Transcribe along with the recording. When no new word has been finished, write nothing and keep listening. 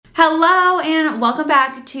Hello and welcome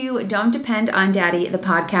back to Don't Depend on Daddy, the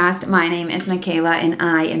podcast. My name is Michaela and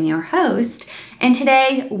I am your host. And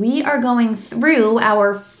today we are going through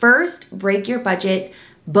our first Break Your Budget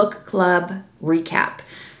book club recap.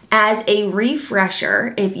 As a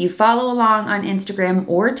refresher, if you follow along on Instagram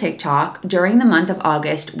or TikTok, during the month of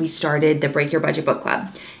August, we started the Break Your Budget book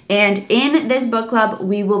club. And in this book club,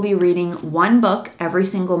 we will be reading one book every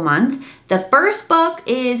single month. The first book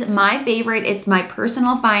is my favorite. It's my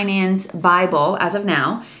personal finance Bible as of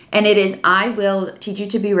now, and it is I Will Teach You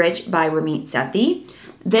to Be Rich by Ramit Sethi.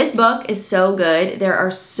 This book is so good. There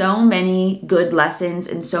are so many good lessons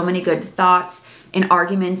and so many good thoughts and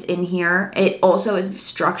arguments in here. It also is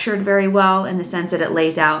structured very well in the sense that it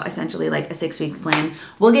lays out essentially like a 6-week plan.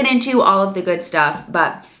 We'll get into all of the good stuff,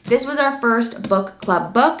 but this was our first book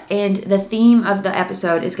club book, and the theme of the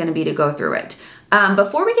episode is going to be to go through it.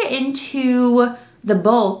 Before we get into the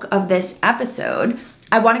bulk of this episode,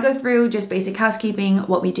 I want to go through just basic housekeeping,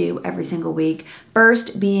 what we do every single week.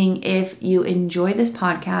 First being, if you enjoy this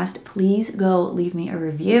podcast, please go leave me a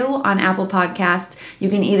review on Apple Podcasts. You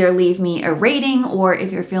can either leave me a rating, or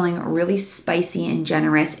if you're feeling really spicy and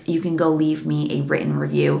generous, you can go leave me a written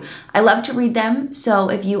review. I love to read them, so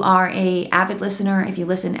if you are an avid listener, if you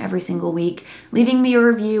listen every single week, leaving me a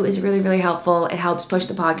review is really, really helpful. It helps push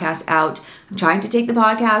the podcast out. I'm trying to take the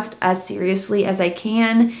podcast as seriously as I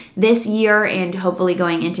can this year and hopefully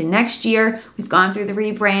going into next year. We've gone through the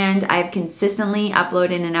rebrand. I've consistently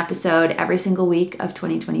uploaded an episode every single week of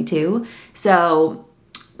 2022. So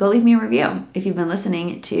go leave me a review if you've been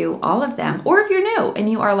listening to all of them, or if you're new and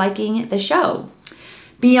you are liking the show.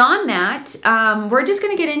 Beyond that, we're just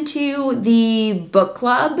going to get into the book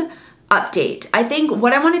club update. I think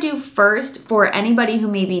what I want to do first, for anybody who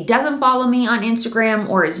maybe doesn't follow me on Instagram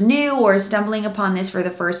or is new or is stumbling upon this for the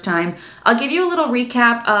first time, I'll give you a little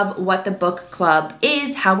recap of what the book club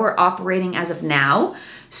is, how we're operating as of now.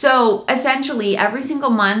 So essentially, every single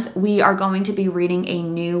month we are going to be reading a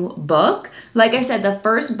new book. Like I said, the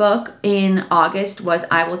first book in August was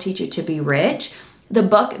I Will Teach You to Be Rich. The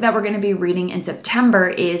book that we're going to be reading in September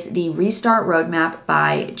is The Restart Roadmap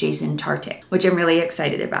by Jason Tartick, which I'm really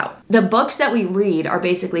excited about. The books that we read are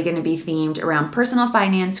basically going to be themed around personal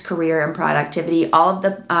finance, career, and productivity, all of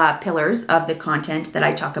the pillars of the content that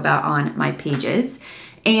I talk about on my pages.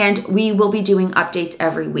 And we will be doing updates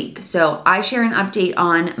every week. So I share an update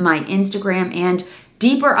on my Instagram and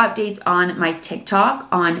deeper updates on my TikTok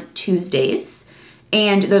on Tuesdays.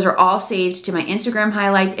 And those are all saved to my Instagram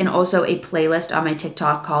highlights and also a playlist on my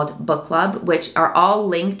TikTok called Book Club, which are all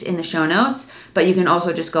linked in the show notes, but you can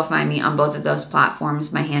also just go find me on both of those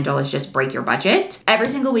platforms. My handle is just Break Your Budget. Every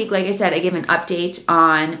single week, like I said, I give an update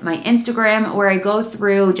on my Instagram where I go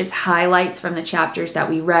through just highlights from the chapters that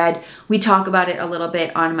we read. We talk about it a little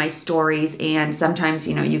bit on my stories, and sometimes,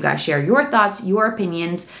 you guys share your thoughts, your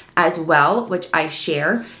opinions as well, which I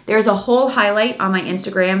share. There's a whole highlight on my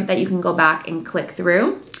Instagram that you can go back and click through.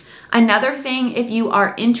 Another thing, if you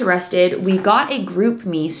are interested, we got a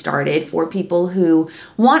GroupMe started for people who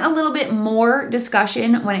want a little bit more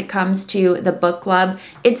discussion when it comes to the book club.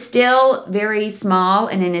 It's still very small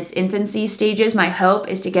and in its infancy stages. My hope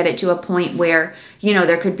is to get it to a point where,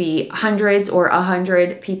 there could be hundreds or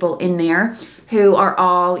 100 people in there who are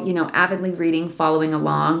all, avidly reading, following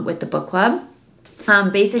along with the book club.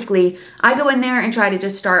 Basically, I go in there and try to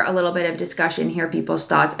just start a little bit of discussion, hear people's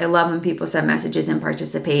thoughts. I love when people send messages and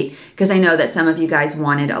participate, because I know that some of you guys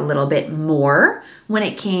wanted a little bit more when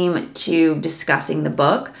it came to discussing the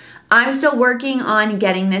book. I'm still working on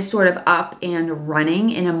getting this sort of up and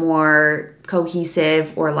running in a more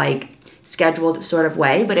cohesive or scheduled sort of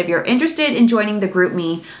way. But if you're interested in joining the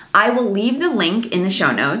GroupMe, I will leave the link in the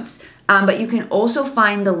show notes. But you can also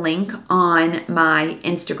find the link on my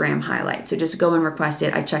Instagram highlight. So just go and request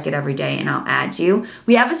it. I check it every day and I'll add you.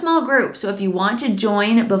 We have a small group, so if you want to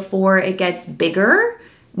join before it gets bigger,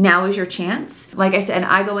 now is your chance. Like I said,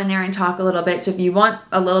 I go in there and talk a little bit. So if you want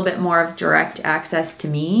a little bit more of direct access to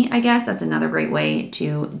me, I guess that's another great way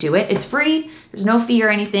to do it. It's free. There's no fee or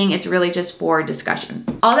anything. It's really just for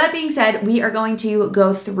discussion. All that being said, we are going to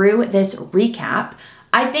go through this recap.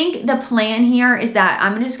 I think the plan here is that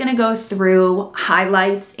I'm just going to go through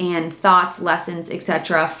highlights and thoughts, lessons,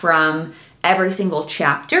 etc. from every single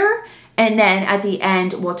chapter. And then at the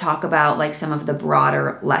end, we'll talk about some of the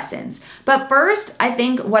broader lessons. But first, I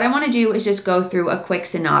think what I want to do is just go through a quick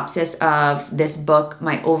synopsis of this book,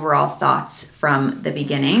 my overall thoughts from the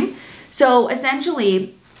beginning. So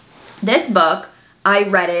essentially, this book, I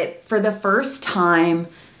read it for the first time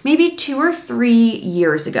maybe 2 or 3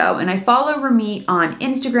 years ago. And I follow Ramit on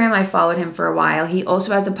Instagram. I followed him for a while. He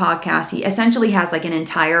also has a podcast. He essentially has an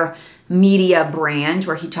entire media brand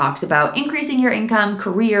where he talks about increasing your income,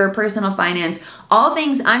 career, personal finance, all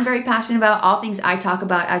things I'm very passionate about, all things I talk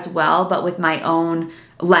about as well, but with my own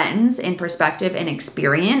lens and perspective and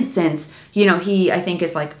experience, since, he, I think,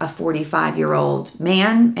 is like a 45-year-old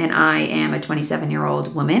man and I am a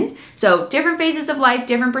 27-year-old woman. So different phases of life,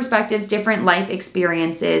 different perspectives, different life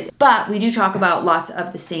experiences, but we do talk about lots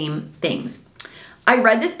of the same things. I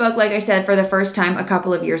read this book, like I said, for the first time a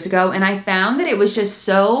couple of years ago, and I found that it was just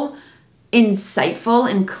so insightful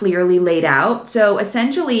and clearly laid out. So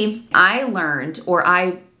essentially,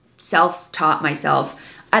 I self-taught myself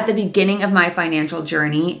at the beginning of my financial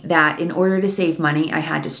journey that in order to save money, I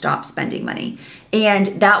had to stop spending money.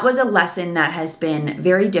 And that was a lesson that has been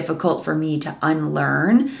very difficult for me to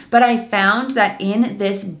unlearn. But I found that in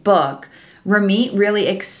this book, Ramit really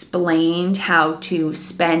explained how to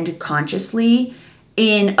spend consciously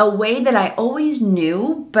in a way that I always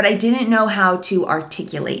knew, but I didn't know how to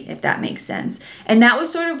articulate, if that makes sense. And that was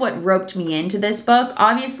sort of what roped me into this book.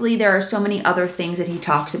 Obviously, there are so many other things that he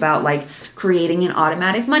talks about, like creating an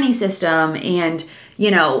automatic money system and,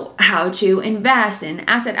 how to invest and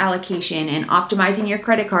asset allocation and optimizing your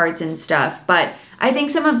credit cards and stuff. But I think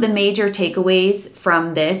some of the major takeaways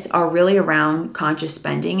from this are really around conscious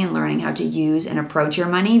spending and learning how to use and approach your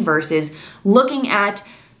money versus looking at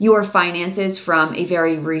your finances from a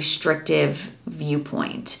very restrictive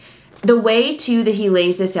viewpoint. The way too that he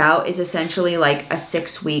lays this out is essentially like a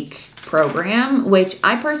 6-week program, which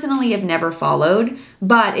I personally have never followed.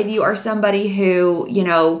 But if you are somebody who,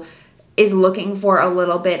 is looking for a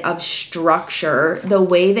little bit of structure, the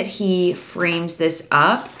way that he frames this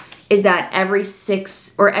up is that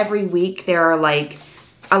every week there are like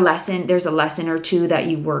there's a lesson or two that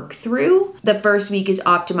you work through. The first week is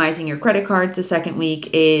optimizing your credit cards. The second week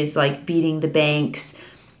is like beating the banks.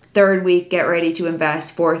 Third week, get ready to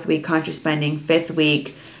invest. Fourth week, conscious spending. Fifth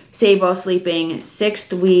week, save while sleeping.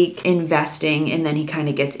 Sixth week, investing. And then he kind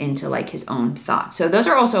of gets into like his own thoughts. So those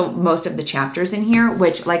are also most of the chapters in here,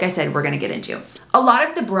 which, like I said, we're going to get into. A lot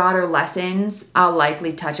of the broader lessons I'll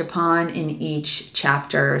likely touch upon in each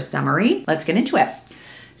chapter summary. Let's get into it.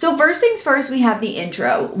 So first things first, we have the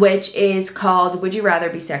intro, which is called Would You Rather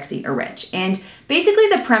Be Sexy or Rich? And basically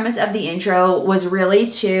the premise of the intro was really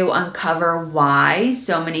to uncover why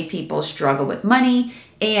so many people struggle with money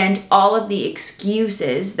and all of the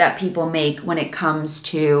excuses that people make when it comes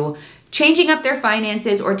to changing up their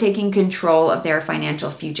finances or taking control of their financial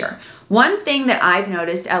future. One thing that I've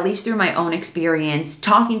noticed, at least through my own experience,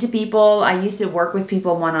 talking to people, I used to work with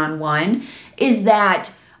people one-on-one, is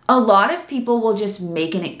that a lot of people will just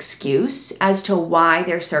make an excuse as to why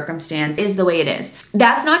their circumstance is the way it is.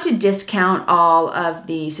 That's not to discount all of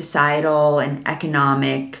the societal and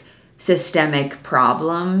economic systemic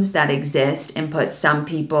problems that exist and put some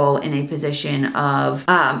people in a position of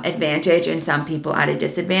advantage and some people at a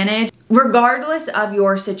disadvantage. Regardless of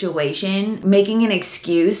your situation, making an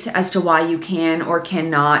excuse as to why you can or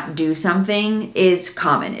cannot do something is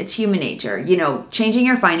common. It's human nature. Changing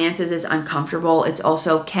your finances is uncomfortable. It's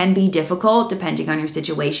also can be difficult depending on your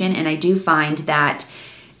situation. And I do find that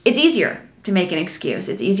it's easier to make an excuse.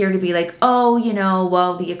 It's easier to be like, oh,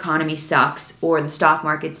 well, the economy sucks, or the stock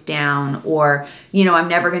market's down, or, I'm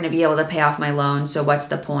never going to be able to pay off my loan, so what's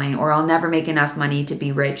the point? Or I'll never make enough money to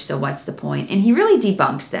be rich, so what's the point? And he really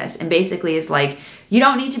debunks this and basically is like, you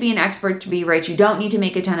don't need to be an expert to be rich. You don't need to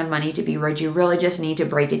make a ton of money to be rich. You really just need to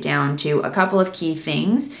break it down to a couple of key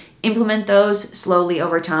things, implement those slowly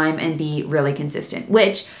over time, and be really consistent,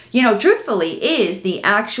 which, truthfully is the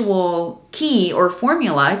actual key or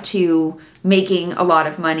formula to making a lot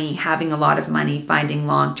of money, having a lot of money, finding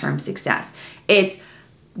long-term success. It's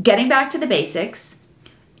getting back to the basics,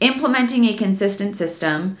 implementing a consistent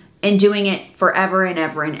system, and doing it forever and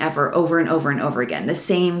ever and ever, over and over and over again, the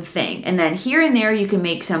same thing. And then here and there, you can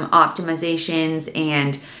make some optimizations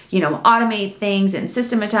and, automate things and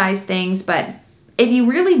systematize things. But if you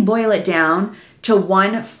really boil it down to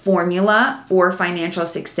one formula for financial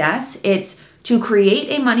success, it's to create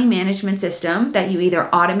a money management system that you either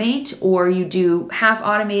automate or you do half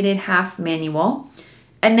automated, half manual,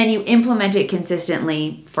 and then you implement it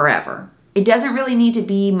consistently forever. It doesn't really need to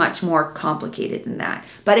be much more complicated than that,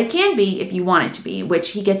 but it can be if you want it to be, which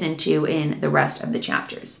he gets into in the rest of the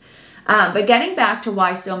chapters. But getting back to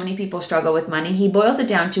why so many people struggle with money, he boils it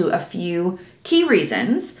down to a few key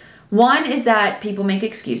reasons. One is that people make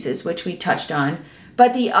excuses, which we touched on.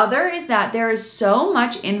 But the other is that there is so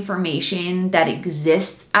much information that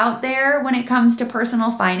exists out there when it comes to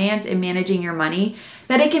personal finance and managing your money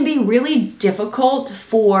that it can be really difficult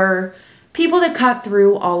for people to cut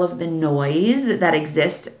through all of the noise that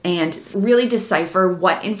exists and really decipher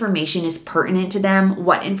what information is pertinent to them,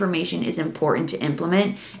 what information is important to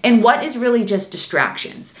implement, and what is really just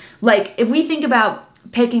distractions. Like if we think about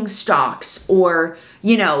picking stocks or,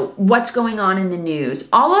 what's going on in the news,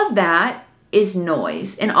 all of that is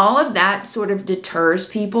noise, and all of that sort of deters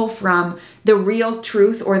people from the real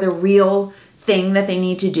truth or the real thing that they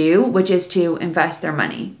need to do, which is to invest their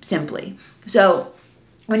money, simply. So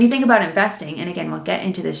when you think about investing, and again, we'll get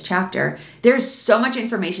into this chapter, there's so much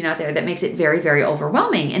information out there that makes it very, very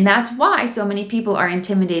overwhelming. And that's why so many people are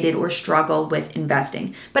intimidated or struggle with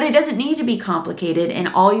investing. But it doesn't need to be complicated. And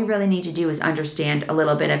all you really need to do is understand a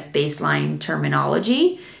little bit of baseline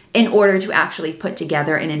terminology in order to actually put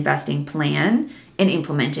together an investing plan and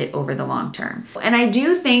implement it over the long term. And I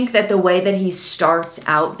do think that the way that he starts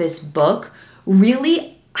out this book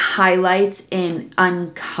really highlights and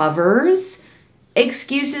uncovers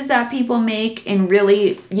excuses that people make and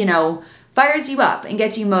really, fires you up and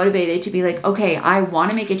gets you motivated to be like, okay, I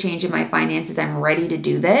want to make a change in my finances. I'm ready to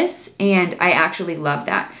do this. And I actually love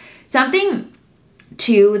that. Something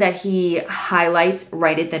too that he highlights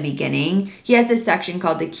right at the beginning, he has this section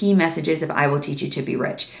called the key messages of I Will Teach You to Be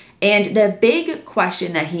Rich. And the big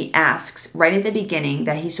question that he asks right at the beginning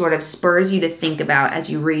that he sort of spurs you to think about as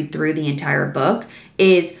you read through the entire book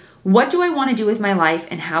is, what do I want to do with my life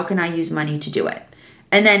and how can I use money to do it?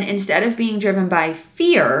 And then instead of being driven by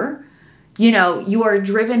fear, you are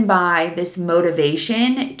driven by this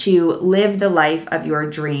motivation to live the life of your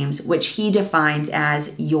dreams, which he defines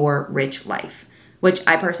as your rich life, which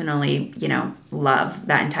I personally, love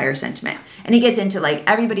that entire sentiment. And he gets into like,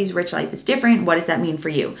 everybody's rich life is different. What does that mean for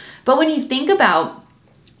you? But when you think about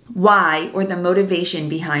why, or the motivation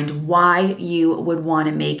behind why you would want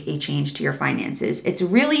to make a change to your finances, it's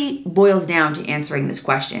really boils down to answering this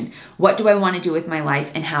question. What do I want to do with my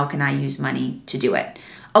life and how can I use money to do it?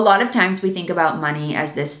 A lot of times we think about money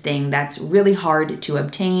as this thing that's really hard to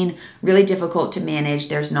obtain, really difficult to manage.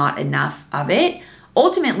 There's not enough of it.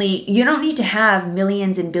 Ultimately, you don't need to have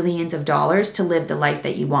millions and billions of dollars to live the life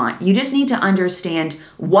that you want. You just need to understand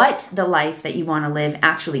what the life that you want to live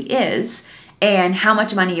actually is and how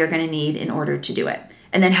much money you're going to need in order to do it.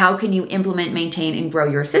 And then how can you implement, maintain, and grow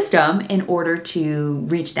your system in order to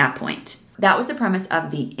reach that point. That was the premise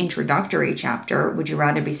of the introductory chapter, Would You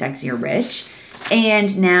Rather Be Sexy or Rich?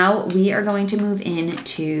 And now we are going to move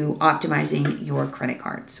into optimizing your credit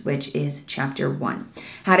cards, which is chapter 1.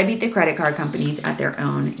 How to beat the credit card companies at their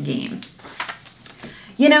own game.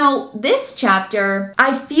 This chapter,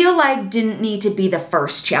 I feel like didn't need to be the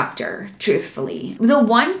first chapter, truthfully. The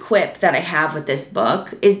one quip that I have with this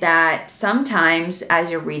book is that sometimes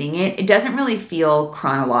as you're reading it, it doesn't really feel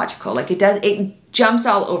chronological. It jumps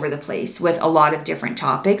all over the place with a lot of different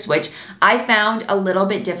topics, which I found a little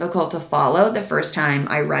bit difficult to follow the first time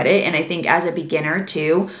I read it. And I think as a beginner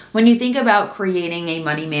too, when you think about creating a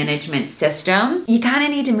money management system, you kind of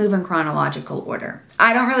need to move in chronological order.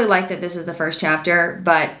 I don't really like that this is the first chapter,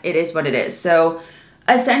 but it is what it is. So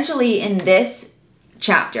essentially in this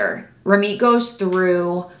chapter, Ramit goes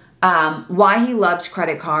through why he loves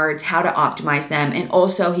credit cards, how to optimize them, and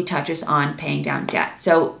also he touches on paying down debt.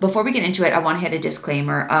 So before we get into it, I want to hit a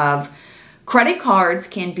disclaimer of credit cards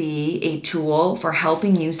can be a tool for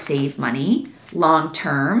helping you save money long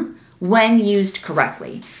term when used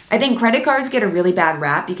correctly. I think credit cards get a really bad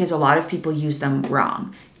rap because a lot of people use them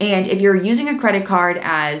wrong. And if you're using a credit card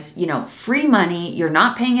as, free money, you're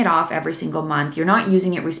not paying it off every single month, you're not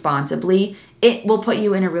using it responsibly, it will put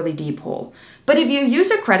you in a really deep hole. But if you use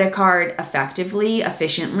a credit card effectively,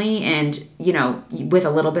 efficiently, and, with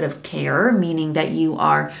a little bit of care, meaning that you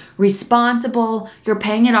are responsible, you're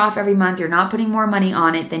paying it off every month, you're not putting more money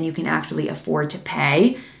on it than you can actually afford to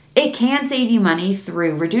pay, it can save you money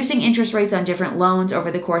through reducing interest rates on different loans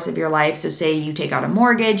over the course of your life. So say you take out a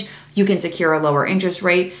mortgage, you can secure a lower interest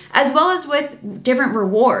rate, as well as with different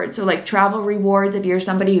rewards. So like travel rewards, if you're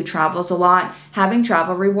somebody who travels a lot, having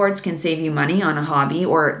travel rewards can save you money on a hobby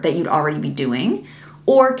or that you'd already be doing,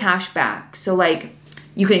 or cash back. So like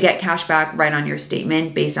you can get cash back right on your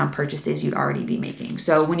statement based on purchases you'd already be making.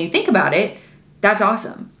 So when you think about it, that's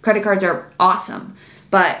awesome. Credit cards are awesome,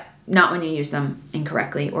 but not when you use them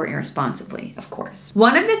incorrectly or irresponsibly, of course.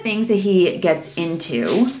 One of the things that he gets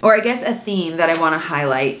into, or I guess a theme that I want to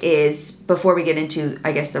highlight is, before we get into,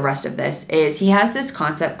 I guess, the rest of this, is he has this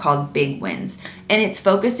concept called big wins. And it's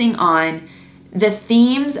focusing on the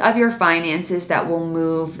themes of your finances that will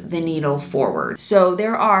move the needle forward. So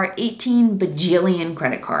there are 18 bajillion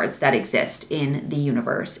credit cards that exist in the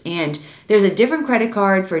universe. And there's a different credit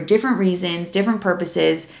card for different reasons, different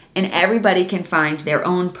purposes, and everybody can find their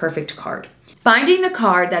own perfect card. Finding the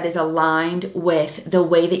card that is aligned with the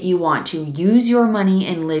way that you want to use your money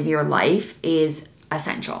and live your life is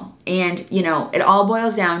essential. And, it all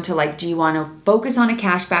boils down to like, do you want to focus on a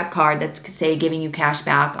cashback card that's, say, giving you cash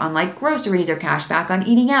back on like groceries or cash back on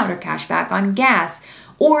eating out or cash back on gas?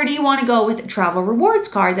 Or do you want to go with a travel rewards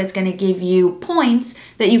card that's going to give you points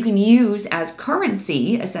that you can use as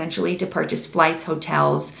currency, essentially, to purchase flights,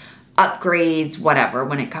 hotels, upgrades, whatever,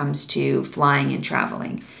 when it comes to flying and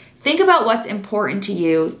traveling? Think about what's important to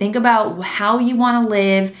you. Think about how you want to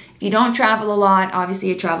live. If you don't travel a lot,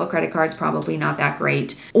 obviously a travel credit card is probably not that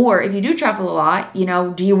great. Or if you do travel a lot,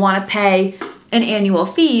 do you want to pay an annual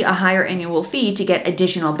fee, a higher annual fee, to get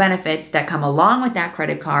additional benefits that come along with that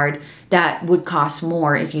credit card that would cost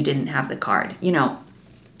more if you didn't have the card?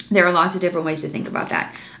 There are lots of different ways to think about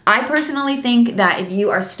that. I personally think that if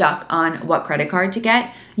you are stuck on what credit card to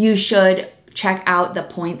get, you should check out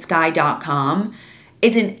thepointsguy.com.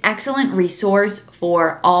 It's an excellent resource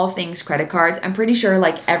for all things credit cards. I'm pretty sure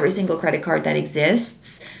like every single credit card that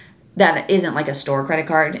exists that isn't like a store credit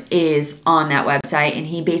card is on that website, and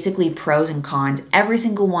he basically pros and cons every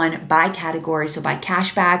single one by category. So by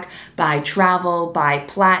cashback, by travel, by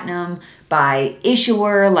platinum, by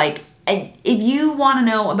issuer. Like, if you want to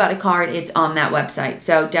know about a card, it's on that website.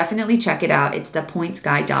 So definitely check it out. It's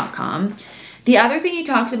thepointsguy.com. The other thing he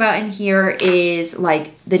talks about in here is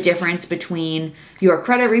like the difference between your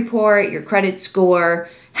credit report, your credit score,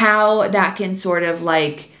 how that can sort of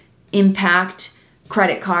like impact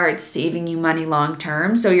credit cards saving you money long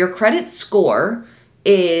term. So your credit score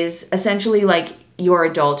is essentially like your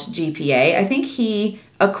adult GPA. I think he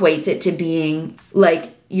equates it to being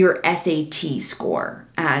like your SAT score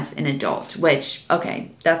as an adult, which,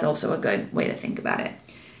 okay, that's also a good way to think about it.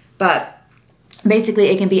 But basically,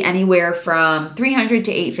 it can be anywhere from 300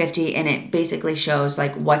 to 850, and it basically shows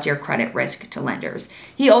like what's your credit risk to lenders.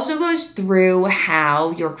 He also goes through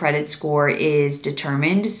how your credit score is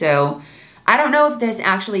determined. So I don't know if this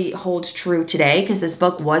actually holds true today, because this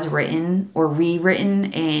book was written or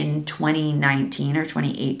rewritten in 2019 or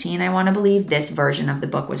 2018, I want to believe. This version of the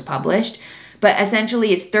book was published. But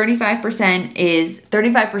essentially, it's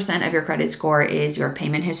 35% of your credit score is your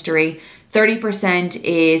payment history. 30%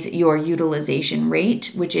 is your utilization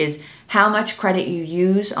rate, which is how much credit you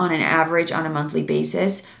use on an average on a monthly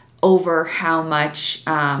basis over how much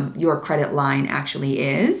your credit line actually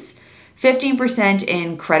is. 15%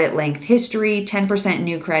 in credit length history, 10%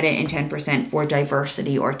 new credit, and 10% for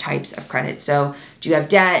diversity or types of credit. So do you have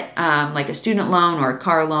debt, like a student loan or a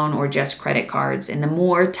car loan, or just credit cards? And the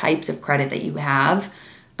more types of credit that you have,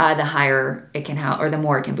 the higher it can help, or the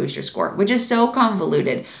more it can boost your score, which is so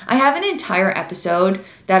convoluted. I have an entire episode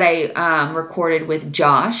that I recorded with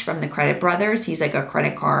Josh from the Credit Brothers. He's like a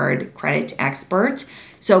credit expert.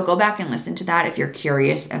 So go back and listen to that if you're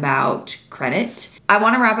curious about credit. I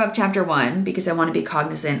want to wrap up chapter 1 because I want to be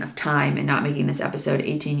cognizant of time and not making this episode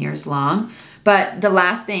 18 years long. But the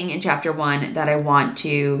last thing in chapter 1 that I want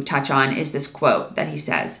to touch on is this quote that he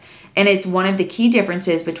says. And it's one of the key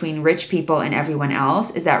differences between rich people and everyone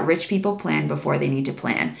else is that rich people plan before they need to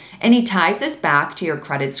plan. And he ties this back to your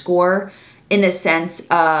credit score in the sense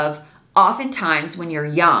of oftentimes when you're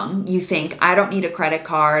young, you think, I don't need a credit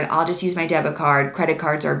card. I'll just use my debit card. Credit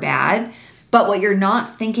cards are bad. But what you're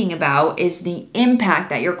not thinking about is the impact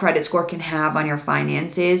that your credit score can have on your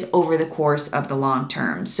finances over the course of the long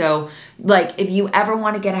term. So like if you ever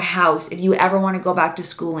want to get a house, if you ever want to go back to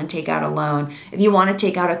school and take out a loan, if you want to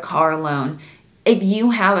take out a car loan, if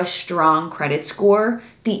you have a strong credit score,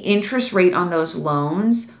 the interest rate on those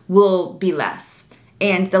loans will be less.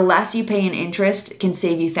 And the less you pay in interest can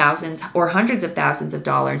save you thousands or hundreds of thousands of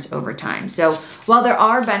dollars over time. So while there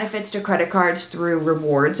are benefits to credit cards through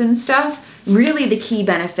rewards and stuff, really the key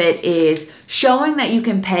benefit is showing that you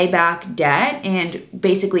can pay back debt and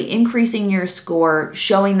basically increasing your score,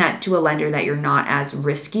 showing that to a lender that you're not as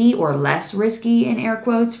risky or less risky, in air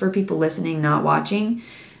quotes, for people listening, not watching.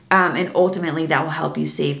 And ultimately that will help you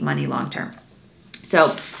save money long term.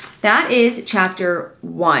 So that is chapter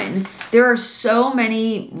 1. There are so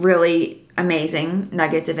many really amazing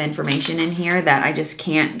nuggets of information in here that I just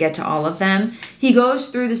can't get to all of them. He goes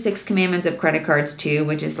through the 6 commandments of credit cards too,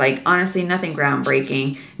 which is like honestly nothing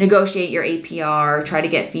groundbreaking. Negotiate your APR, try to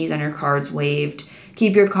get fees on your cards waived,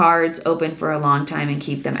 keep your cards open for a long time and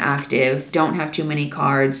keep them active. Don't have too many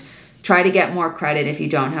cards. Try to get more credit if you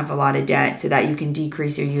don't have a lot of debt so that you can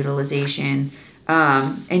decrease your utilization.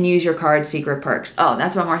 And use your card's secret perks. Oh,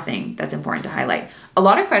 that's one more thing that's important to highlight. A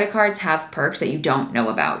lot of credit cards have perks that you don't know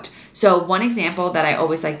about. So one example that I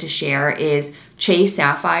always like to share is Chase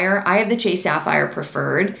Sapphire. I have the Chase Sapphire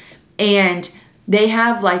Preferred, and they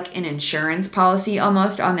have like an insurance policy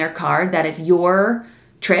almost on their card that if your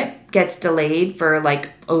trip gets delayed for like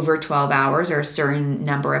over 12 hours or a certain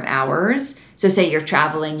number of hours, so say you're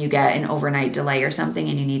traveling, you get an overnight delay or something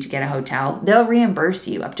and you need to get a hotel, they'll reimburse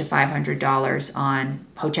you up to $500 on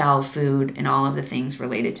hotel, food, and all of the things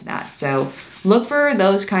related to that. So look for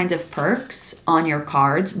those kinds of perks on your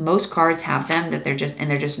cards. Most cards have them that they're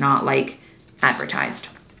just not like advertised.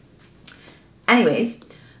 Anyways,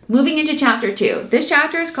 moving into chapter 2. This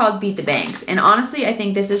chapter is called Beat the Banks. And honestly, I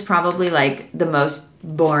think this is probably like the most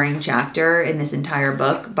boring chapter in this entire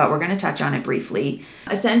book, but we're going to touch on it briefly.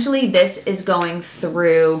 Essentially, this is going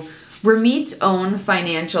through Ramit's own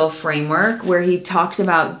financial framework where he talks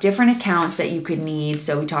about different accounts that you could need.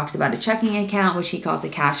 So he talks about a checking account, which he calls a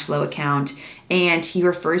cash flow account, and he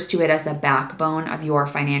refers to it as the backbone of your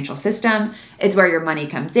financial system. It's where your money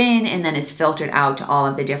comes in and then is filtered out to all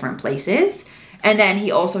of the different places. And then he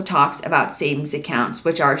also talks about savings accounts,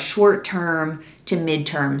 which are short-term to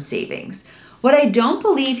mid-term savings. What I don't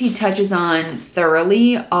believe he touches on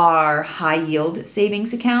thoroughly are high-yield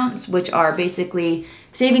savings accounts, which are basically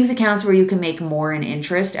savings accounts where you can make more in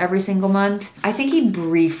interest every single month. I think he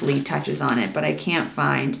briefly touches on it, but I can't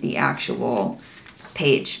find the actual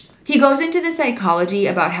page. He goes into the psychology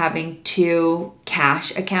about having 2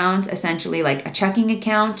 cash accounts, essentially like a checking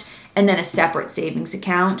account and then a separate savings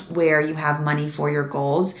account where you have money for your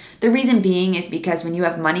goals. The reason being is because when you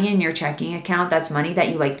have money in your checking account, that's money that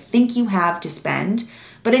you like think you have to spend.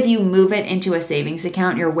 But if you move it into a savings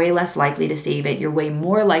account, you're way less likely to save it. You're way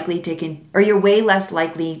more likely you're way less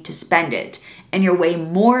likely to spend it. And you're way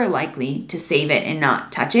more likely to save it and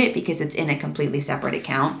not touch it because it's in a completely separate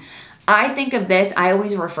account. I think of this, I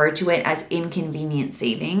always refer to it as inconvenient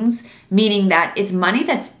savings, meaning that it's money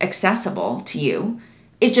that's accessible to you.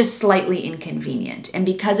 It's just slightly inconvenient. And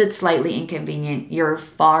because it's slightly inconvenient, you're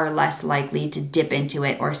far less likely to dip into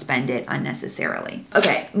it or spend it unnecessarily.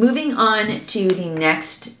 Okay, moving on to the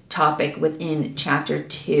next topic within chapter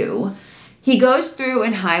 2. He goes through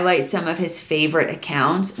and highlights some of his favorite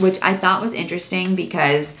accounts, which I thought was interesting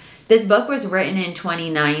because this book was written in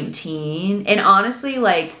 2019. And honestly,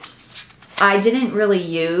 like, I didn't really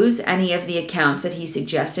use any of the accounts that he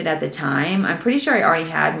suggested at the time. I'm pretty sure I already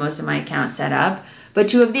had most of my accounts set up. But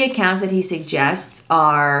 2 of the accounts that he suggests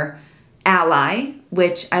are Ally,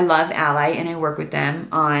 which I love Ally, and I work with them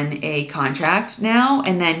on a contract now,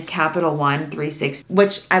 and then Capital One 360,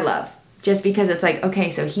 which I love, just because it's like, okay,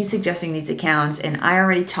 so he's suggesting these accounts, and I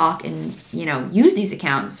already talk and, use these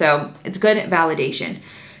accounts, so it's good validation.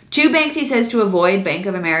 2 banks he says to avoid, Bank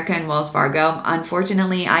of America and Wells Fargo.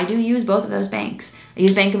 Unfortunately, I do use both of those banks. I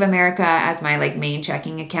use Bank of America as my main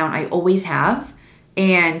checking account. I always have,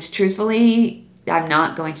 and truthfully, I'm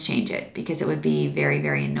not going to change it because it would be very,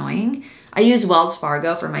 very annoying. I use Wells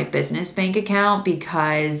Fargo for my business bank account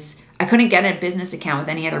because I couldn't get a business account with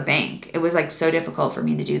any other bank. It was so difficult for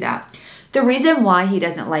me to do that. The reason why he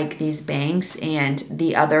doesn't like these banks and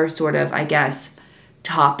the other sort of,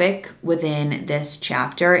 topic within this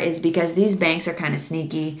chapter is because these banks are kind of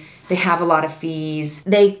sneaky. They have a lot of fees.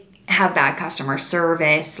 They have bad customer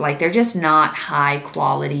service. They're just not high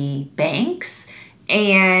quality banks.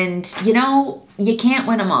 And, you can't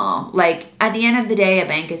win them all. At the end of the day, a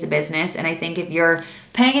bank is a business. And I think if you're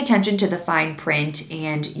paying attention to the fine print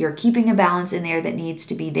and you're keeping a balance in there that needs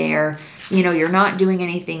to be there, you're not doing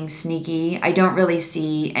anything sneaky, I don't really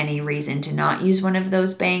see any reason to not use one of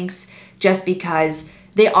those banks just because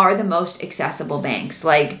they are the most accessible banks.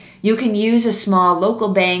 You can use a small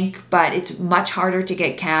local bank, but it's much harder to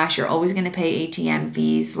get cash. You're always going to pay ATM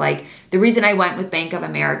fees. The reason I went with Bank of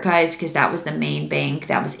America is because that was the main bank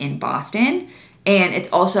that was in Boston. And it's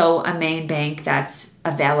also a main bank that's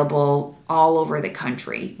available all over the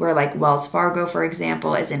country, where Wells Fargo, for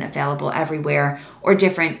example, isn't available everywhere, or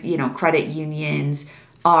different, credit unions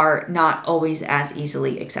are not always as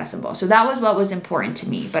easily accessible. So that was what was important to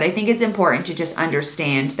me. But I think it's important to just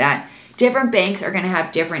understand that different banks are going to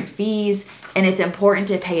have different fees, and it's important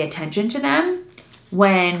to pay attention to them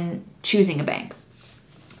when choosing a bank.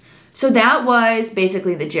 So that was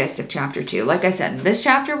basically the gist of chapter 2. Like I said, this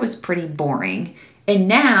chapter was pretty boring. And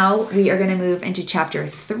now we are going to move into chapter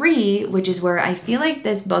 3, which is where I feel like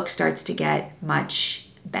this book starts to get much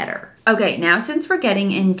better. Okay, now since we're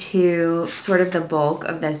getting into sort of the bulk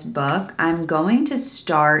of this book, I'm going to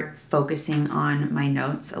start focusing on my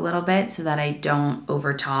notes a little bit so that I don't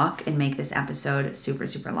overtalk and make this episode super,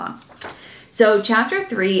 super long. So chapter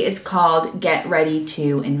 3 is called Get Ready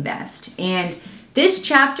to Invest. And this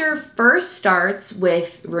chapter first starts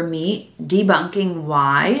with Ramit debunking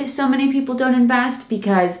why so many people don't invest,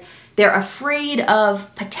 because they're afraid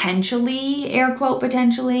of potentially, air quote,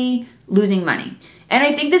 potentially losing money. And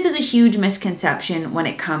I think this is a huge misconception when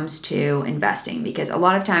it comes to investing, because a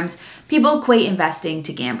lot of times people equate investing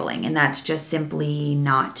to gambling, and that's just simply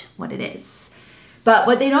not what it is. But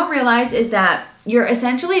what they don't realize is that you're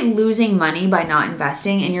essentially losing money by not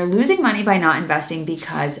investing, and you're losing money by not investing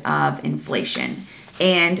because of inflation.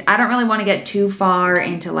 And I don't really want to get too far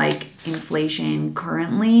into like inflation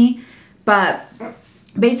currently, but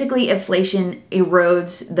basically, inflation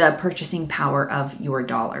erodes the purchasing power of your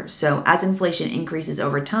dollars. So as inflation increases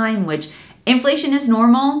over time, which inflation is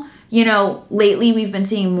normal, lately we've been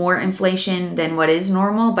seeing more inflation than what is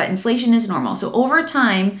normal, but inflation is normal. So over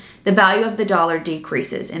time, the value of the dollar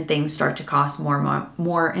decreases and things start to cost more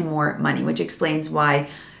and more money, which explains why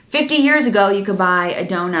 50 years ago, you could buy a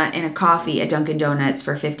donut and a coffee at Dunkin' Donuts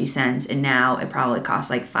for 50 cents, and now it probably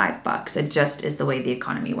costs like $5. It just is the way the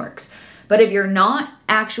economy works. But if you're not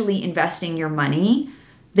actually investing your money,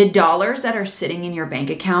 the dollars that are sitting in your bank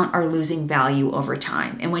account are losing value over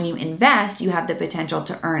time. And when you invest, you have the potential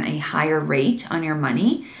to earn a higher rate on your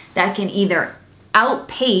money that can either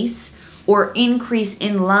outpace or increase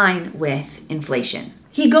in line with inflation.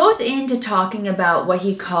 He goes into talking about what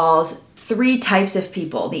he calls 3 types of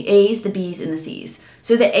people: the A's, the B's, and the C's.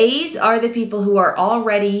 So the A's are the people who are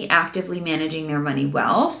already actively managing their money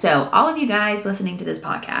well. So all of you guys listening to this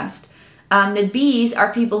podcast. The B's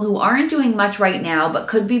are people who aren't doing much right now, but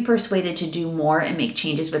could be persuaded to do more and make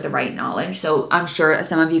changes with the right knowledge. So I'm sure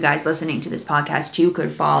some of you guys listening to this podcast too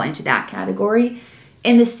could fall into that category.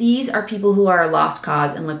 And the C's are people who are a lost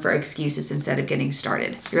cause and look for excuses instead of getting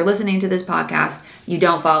started. If you're listening to this podcast, you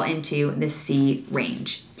don't fall into the C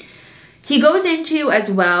range. He goes into as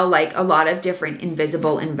well like a lot of different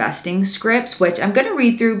invisible investing scripts, which I'm going to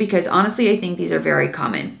read through because honestly, I think these are very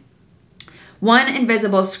common. One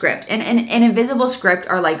invisible script. And an invisible script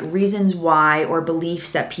are like reasons why or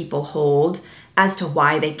beliefs that people hold as to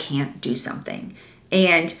why they can't do something.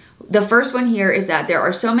 And the first one here is that there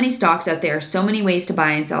are so many stocks out there, so many ways to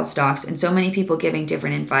buy and sell stocks, and so many people giving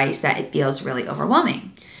different advice that it feels really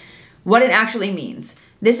overwhelming. What it actually means.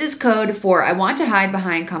 This is code for I want to hide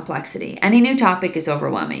behind complexity. Any new topic is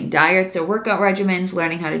overwhelming. Diets or workout regimens,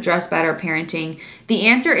 learning how to dress better, parenting. The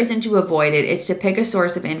answer isn't to avoid it. It's to pick a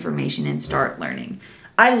source of information and start learning.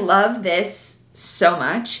 I love this so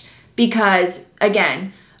much because,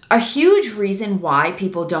 again, a huge reason why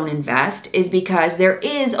people don't invest is because there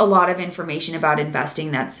is a lot of information about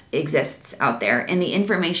investing that exists out there, and the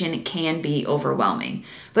information can be overwhelming.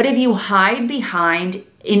 But if you hide behind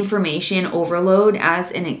information overload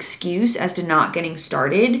as an excuse as to not getting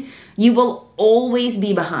started, you will always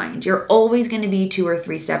be behind. You're always going to be 2 or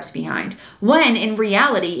 3 steps behind. When in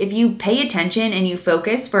reality, if you pay attention and you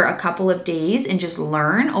focus for a couple of days and just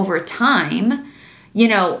learn over time,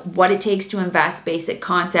 what it takes to invest, basic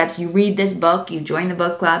concepts. You read this book, you join the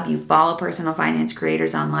book club, you follow personal finance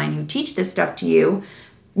creators online who teach this stuff to you.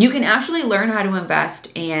 You can actually learn how to invest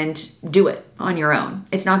and do it on your own.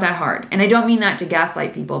 It's not that hard. And I don't mean that to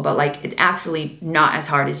gaslight people, but it's actually not as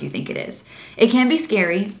hard as you think it is. It can be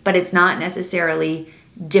scary, but it's not necessarily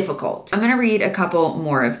difficult. I'm going to read a couple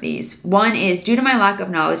more of these. One is, due to my lack of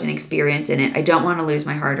knowledge and experience in it, I don't want to lose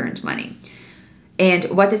my hard-earned money. And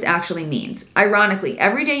what this actually means. Ironically,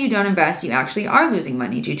 every day you don't invest, you actually are losing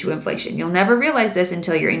money due to inflation. You'll never realize this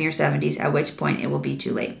until you're in your 70s, at which point it will be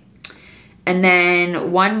too late. And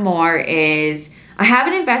then one more is, I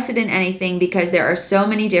haven't invested in anything because there are so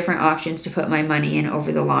many different options to put my money in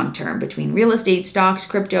over the long term between real estate, stocks,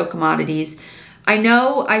 crypto, commodities. I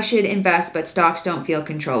know I should invest, but stocks don't feel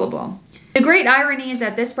controllable. The great irony is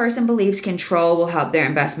that this person believes control will help their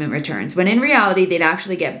investment returns, when in reality, they'd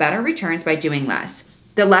actually get better returns by doing less.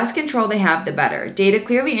 The less control they have, the better. Data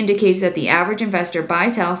clearly indicates that the average investor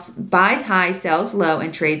buys high, sells low,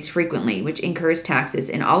 and trades frequently, which incurs taxes,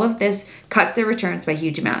 and all of this cuts their returns by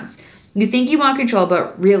huge amounts. You think you want control,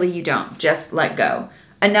 but really you don't. Just let go.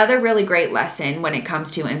 Another really great lesson when it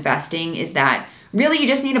comes to investing is that really, you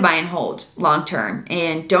just need to buy and hold long term,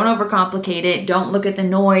 and don't overcomplicate it. Don't look at the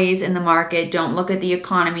noise in the market. Don't look at the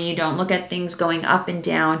economy. Don't look at things going up and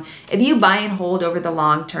down. If you buy and hold over the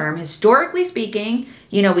long term, historically speaking,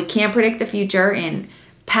 we can't predict the future, and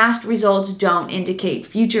past results don't indicate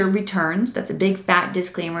future returns. That's a big fat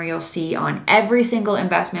disclaimer you'll see on every single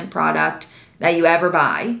investment product that you ever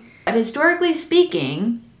buy. But historically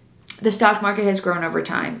speaking, the stock market has grown over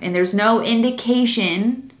time, and there's no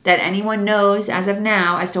indication that anyone knows as of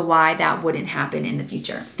now as to why that wouldn't happen in the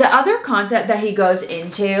future. The other concept that he goes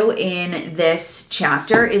into in this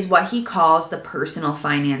chapter is what he calls the personal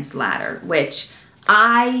finance ladder, which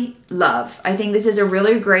I love. I think this is a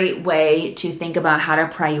really great way to think about how to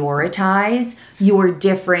prioritize your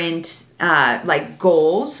different like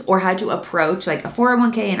goals or how to approach like a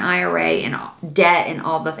 401k and IRA and debt and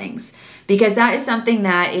all the things. Because that is something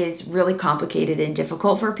that is really complicated and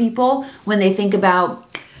difficult for people when they think about,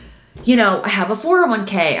 I have a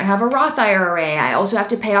 401k, I have a Roth IRA, I also have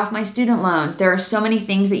to pay off my student loans. There are so many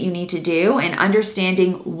things that you need to do, and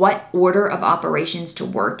understanding what order of operations to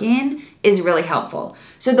work in is really helpful.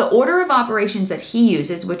 So the order of operations that he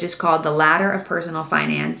uses, which is called the ladder of personal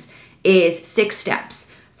finance, is 6 steps.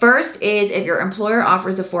 First is if your employer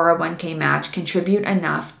offers a 401k match, contribute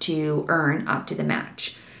enough to earn up to the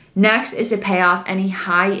match. Next is to pay off any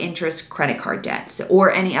high interest credit card debts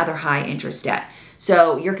or any other high interest debt.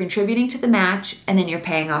 So you're contributing to the match and then you're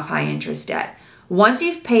paying off high interest debt. Once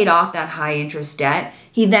you've paid off that high interest debt,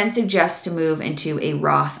 he then suggests to move into a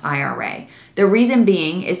Roth IRA. The reason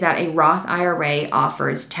being is that a Roth IRA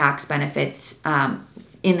offers tax benefits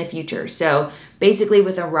in the future. So basically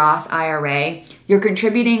with a Roth IRA, you're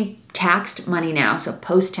contributing taxed money now, so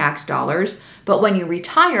post-tax dollars, but when you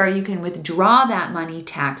retire, you can withdraw that money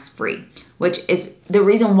tax-free, which is the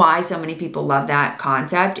reason why so many people love that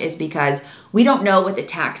concept, is because we don't know what the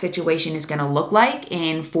tax situation is going to look like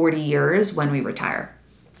in 40 years when we retire.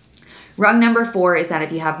 Rung number 4 is that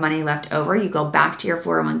if you have money left over, you go back to your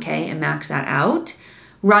 401k and max that out.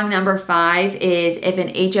 Rung number 5 is if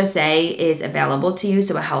an HSA is available to you,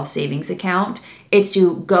 so a health savings account, it's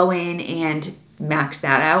to go in and max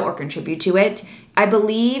that out or contribute to it. I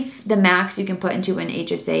believe the max you can put into an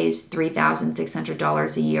HSA is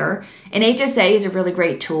 $3,600 a year. An HSA is a really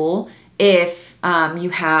great tool if you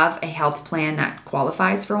have a health plan that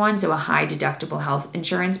qualifies for one, so a high deductible health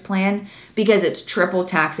insurance plan, because it's triple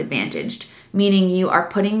tax advantaged, meaning you are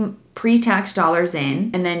putting pre-tax dollars in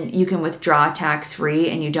and then you can withdraw tax-free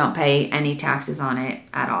and you don't pay any taxes on it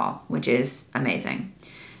at all, which is amazing.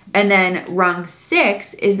 And then rung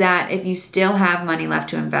 6 is that if you still have money left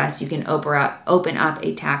to invest, you can open up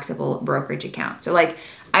a taxable brokerage account. So like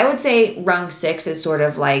I would say rung 6 is sort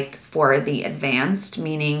of like for the advanced,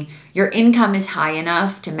 meaning your income is high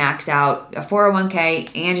enough to max out a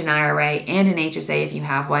 401k and an IRA and an HSA if you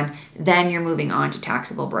have one, then you're moving on to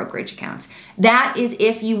taxable brokerage accounts. That is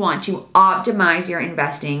if you want to optimize your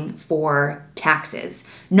investing for taxes.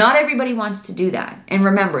 Not everybody wants to do that. And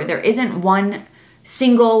remember, there isn't one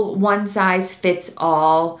single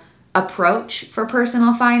one-size-fits-all approach for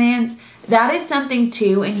personal finance. That is something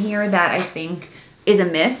too in here that I think is a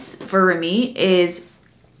miss for Ramit, is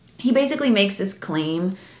he basically makes this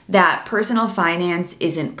claim that personal finance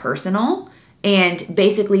isn't personal and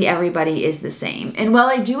basically everybody is the same. And while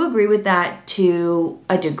I do agree with that to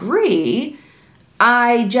a degree,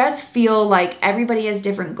 I just feel like everybody has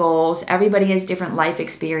different goals, everybody has different life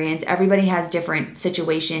experience, everybody has different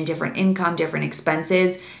situation, different income, different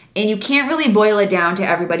expenses, and you can't really boil it down to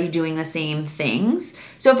everybody doing the same things.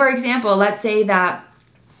 So for example, let's say that,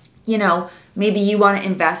 maybe you want to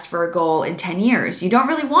invest for a goal in 10 years. You don't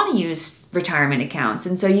really want to use retirement accounts,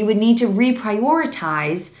 and so you would need to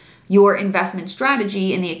reprioritize your investment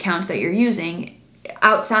strategy in the accounts that you're using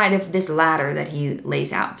outside of this ladder that he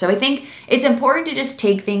lays out. So I think it's important to just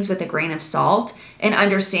take things with a grain of salt and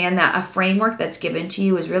understand that a framework that's given to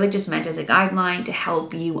you is really just meant as a guideline to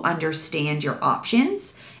help you understand your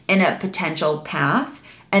options and a potential path,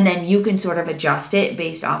 and then you can sort of adjust it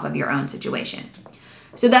based off of your own situation.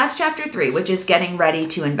 So that's chapter 3, which is getting ready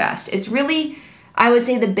to invest. It's really, I would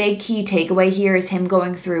say the big key takeaway here is him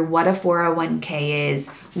going through what a 401k is,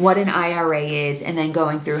 what an IRA is, and then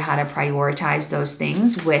going through how to prioritize those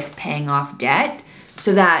things with paying off debt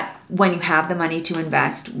so that when you have the money to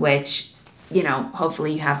invest, which,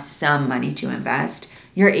 hopefully you have some money to invest,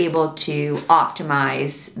 you're able to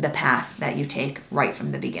optimize the path that you take right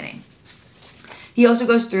from the beginning. He also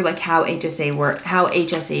goes through like how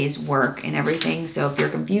HSAs work and everything. So if you're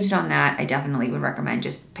confused on that, I definitely would recommend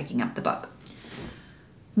just picking up the book.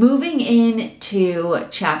 Moving into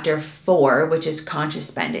chapter 4, which is conscious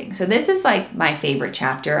spending. So this is like my favorite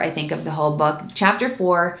chapter, I think, of the whole book. Chapter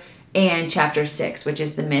 4 and chapter 6, which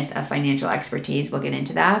is the myth of financial expertise. We'll get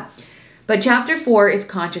into that. But chapter 4 is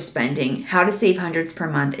conscious spending, how to save hundreds per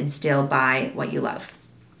month and still buy what you love.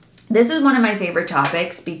 This is one of my favorite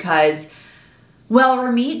topics because, well,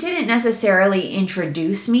 Ramit didn't necessarily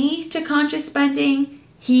introduce me to conscious spending.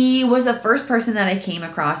 He was the first person that I came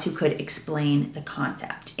across who could explain the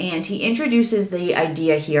concept. And he introduces the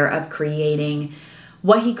idea here of creating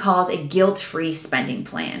what he calls a guilt-free spending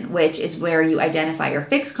plan, which is where you identify your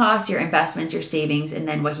fixed costs, your investments, your savings, and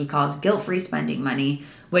then what he calls guilt-free spending money,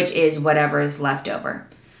 which is whatever is left over.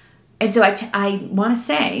 And so I want to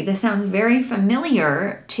say this sounds very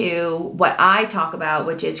familiar to what I talk about,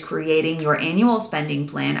 which is creating your annual spending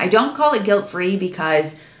plan. I don't call it guilt-free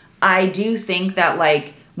because I do think that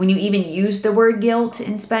like when you even use the word guilt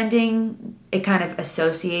in spending, it kind of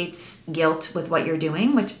associates guilt with what you're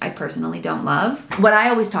doing, which I personally don't love. What I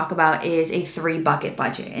always talk about is a 3-bucket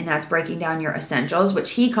budget, and that's breaking down your essentials,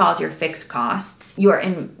 which he calls your fixed costs,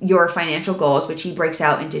 your financial goals, which he breaks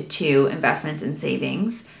out into 2, investments and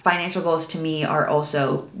savings. Financial goals to me are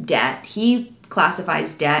also debt. He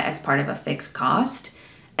classifies debt as part of a fixed cost.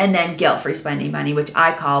 And then guilt-free spending money, which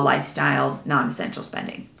I call lifestyle, non-essential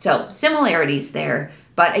spending. So similarities there.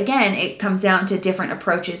 But again, it comes down to different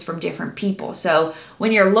approaches from different people. So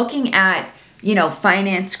when you're looking at,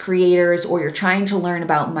 finance creators, or you're trying to learn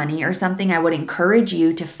about money or something, I would encourage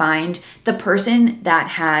you to find the person that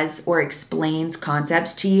has or explains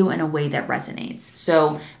concepts to you in a way that resonates.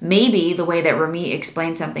 So maybe the way that Ramit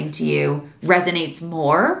explains something to you resonates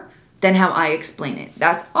more than how I explain it.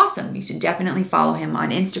 That's awesome. You should definitely follow him on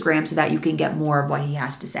Instagram so that you can get more of what he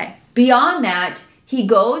has to say. Beyond that, he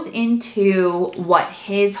goes into what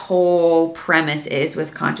his whole premise is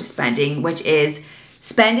with conscious spending, which is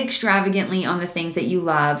spend extravagantly on the things that you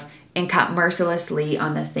love and cut mercilessly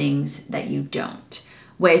on the things that you don't.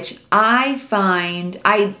 Which I find,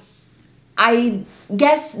 I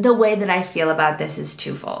guess the way that I feel about this is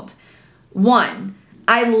twofold. One,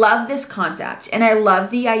 I love this concept, and I love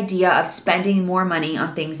the idea of spending more money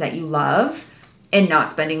on things that you love and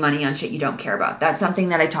not spending money on shit you don't care about. That's something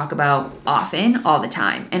that I talk about often, all the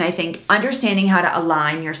time. And I think understanding how to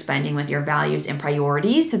align your spending with your values and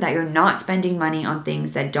priorities so that you're not spending money on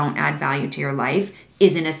things that don't add value to your life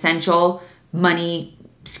is an essential money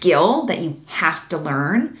skill that you have to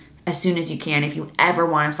learn as soon as you can if you ever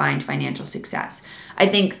want to find financial success. I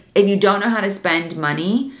think if you don't know how to spend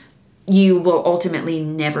money, you will ultimately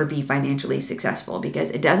never be financially successful, because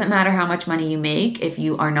it doesn't matter how much money you make if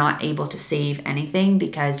you are not able to save anything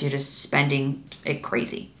because you're just spending it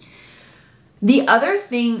crazy. The other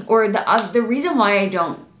thing, or the reason why I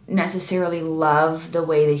don't necessarily love the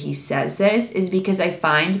way that he says this is because I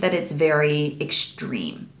find that it's very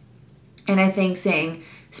extreme. And I think saying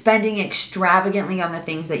spending extravagantly on the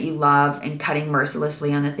things that you love and cutting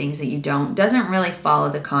mercilessly on the things that you don't doesn't really follow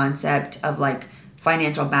the concept of like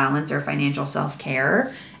financial balance or financial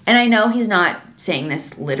self-care. And I know he's not saying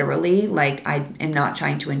this literally, like I am not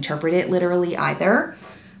trying to interpret it literally either.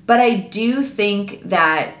 But I do think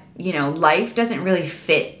that, life doesn't really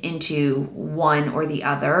fit into one or the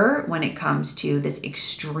other when it comes to this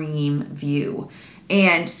extreme view.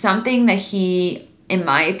 And something that he, in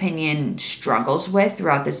my opinion, struggles with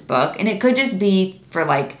throughout this book, and it could just be for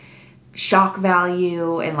like shock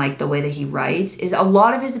value and like the way that he writes, is a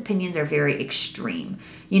lot of his opinions are very extreme.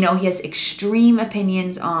 He has extreme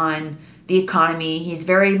opinions on the economy. He's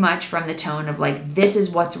very much from the tone of like, this is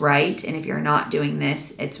what's right, and if you're not doing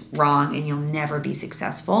this, it's wrong and you'll never be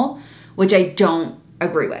successful, which I don't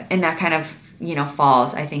agree with. And that kind of,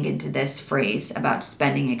 falls, I think, into this phrase about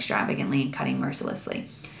spending extravagantly and cutting mercilessly.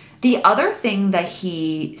 The other thing that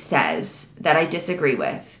he says that I disagree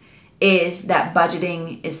with is that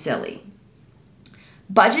budgeting is silly.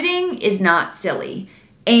 Budgeting is not silly,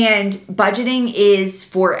 and budgeting is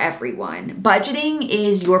for everyone. Budgeting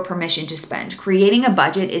is your permission to spend. Creating a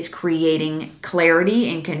budget is creating clarity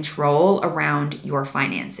and control around your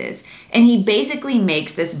finances. And he basically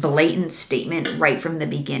makes this blatant statement right from the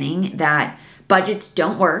beginning that budgets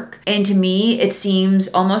don't work. And to me, it seems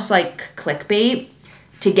almost like clickbait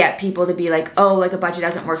to get people to be like, oh, like a budget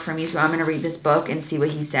doesn't work for me, so I'm going to read this book and see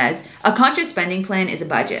what he says. A conscious spending plan is a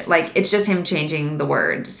budget. Like, it's just him changing the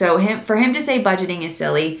word. So for him to say budgeting is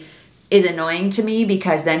silly is annoying to me,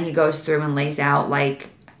 because then he goes through and lays out like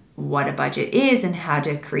what a budget is and how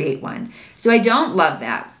to create one. So I don't love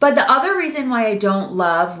that. But the other reason why I don't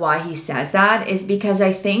love why he says that is because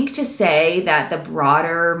I think to say that the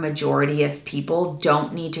broader majority of people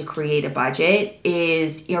don't need to create a budget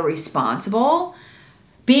is irresponsible.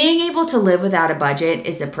 Being able to live without a budget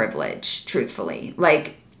is a privilege, truthfully.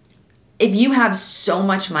 Like, if you have so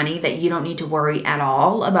much money that you don't need to worry at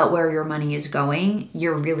all about where your money is going,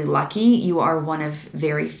 you're really lucky. You are one of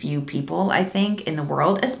very few people, I think, in the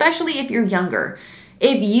world, especially if you're younger.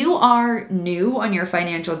 If you are new on your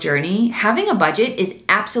financial journey, having a budget is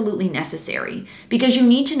absolutely necessary, because you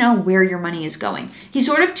need to know where your money is going. He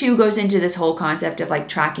sort of too goes into this whole concept of like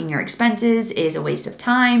tracking your expenses is a waste of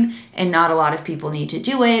time and not a lot of people need to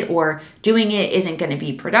do it, or doing it isn't going to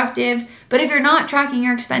be productive. But if you're not tracking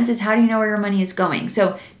your expenses, how do you know where your money is going?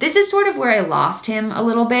 So this is sort of where I lost him a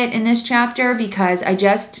little bit in this chapter, because I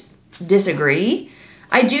just disagree.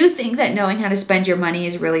 I do think that knowing how to spend your money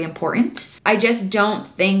is really important. I just don't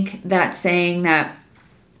think that saying that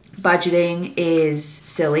budgeting is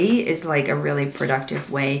silly is like a really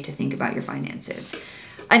productive way to think about your finances.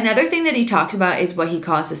 Another thing that he talks about is what he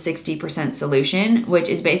calls the 60% solution, which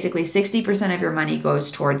is basically 60% of your money goes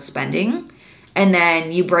towards spending. And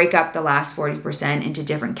then you break up the last 40% into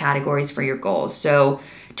different categories for your goals. So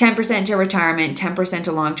 10% to retirement, 10%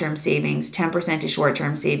 to long-term savings, 10% to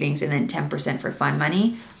short-term savings, and then 10% for fun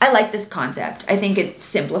money. I like this concept. I think it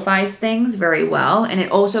simplifies things very well. And it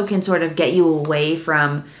also can sort of get you away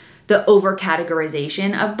from the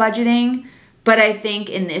over-categorization of budgeting. But I think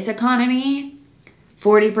in this economy,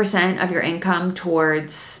 40% of your income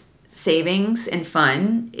towards savings and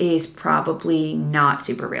fun is probably not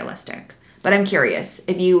super realistic. But I'm curious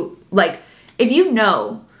if you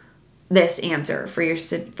know this answer for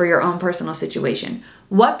your own personal situation,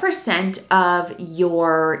 what percent of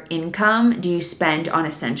your income do you spend on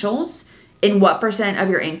essentials? And what percent of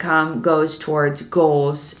your income goes towards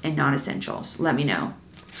goals and non-essentials? Let me know.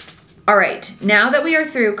 All right, now that we are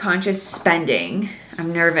through conscious spending,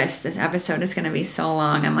 I'm nervous. This episode is going to be so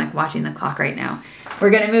long. I'm like watching the clock right now. We're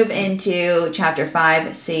going to move into chapter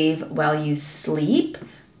 5, Save While You Sleep.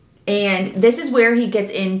 And this is where he gets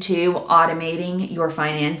into automating your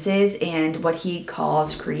finances and what he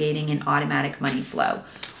calls creating an automatic money flow,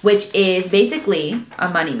 which is basically a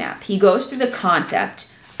money map. He goes through the concept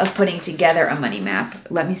of putting together a money map.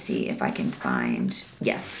 Let me see if I can find,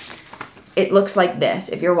 yes. It looks like this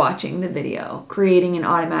if you're watching the video, creating an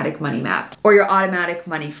automatic money map or your automatic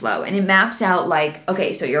money flow. And it maps out like,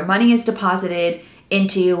 okay, so your money is deposited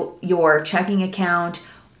into your checking account.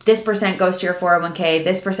 This percent goes to your 401k,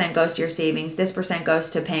 this percent goes to your savings, this percent goes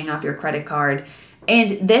to paying off your credit card.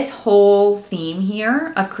 And this whole theme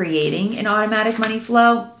here of creating an automatic money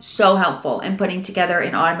flow, so helpful. And putting together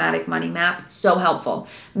an automatic money map, so helpful.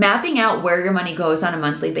 Mapping out where your money goes on a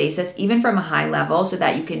monthly basis, even from a high level, so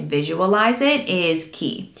that you can visualize it is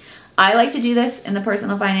key. I like to do this in the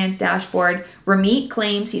personal finance dashboard. Ramit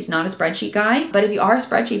claims he's not a spreadsheet guy, but if you are a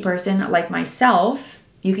spreadsheet person like myself,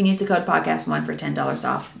 you can use the code podcast1 for $10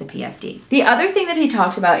 off the PFD. The other thing that he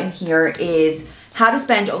talks about in here is how to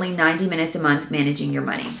spend only 90 minutes a month managing your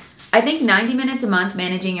money. I think 90 minutes a month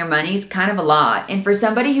managing your money is kind of a lot. And for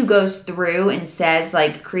somebody who goes through and says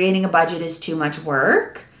like creating a budget is too much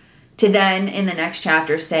work, to then in the next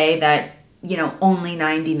chapter say that, only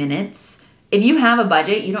 90 minutes. If you have a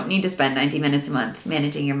budget, you don't need to spend 90 minutes a month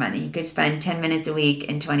managing your money. You could spend 10 minutes a week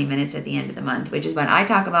and 20 minutes at the end of the month, which is what I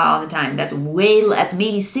talk about all the time. That's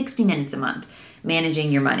maybe 60 minutes a month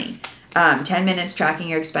managing your money. 10 minutes tracking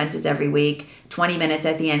your expenses every week, 20 minutes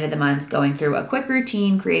at the end of the month going through a quick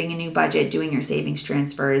routine, creating a new budget, doing your savings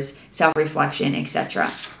transfers, self-reflection,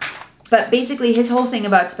 etc. But basically his whole thing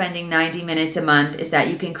about spending 90 minutes a month is that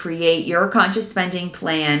you can create your conscious spending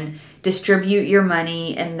plan, distribute your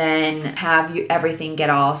money, and then have everything get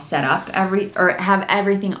all set up have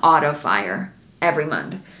everything auto fire every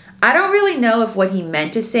month. I don't really know if what he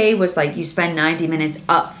meant to say was like you spend 90 minutes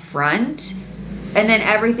up front and then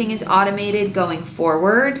everything is automated going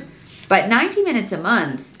forward. But 90 minutes a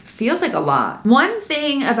month feels like a lot. One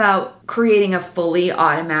thing about creating a fully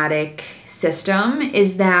automatic system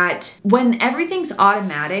is that when everything's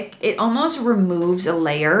automatic, it almost removes a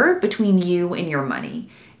layer between you and your money.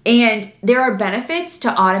 And there are benefits to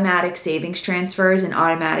automatic savings transfers and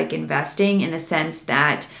automatic investing in the sense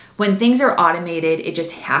that when things are automated, it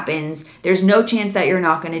just happens. There's no chance that you're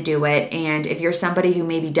not going to do it. And if you're somebody who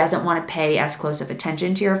maybe doesn't want to pay as close of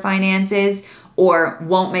attention to your finances or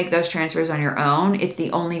won't make those transfers on your own, it's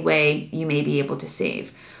the only way you may be able to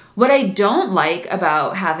save. What I don't like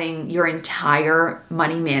about having your entire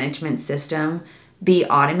money management system be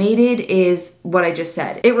automated is what I just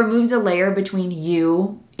said. It removes a layer between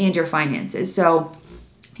you and your finances. So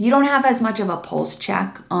you don't have as much of a pulse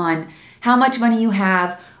check on how much money you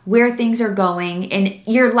have, where things are going, and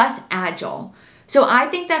you're less agile. So I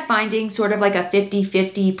think that finding sort of like a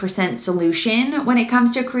 50-50% solution when it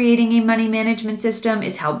comes to creating a money management system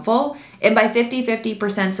is helpful. And by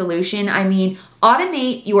 50-50% solution, I mean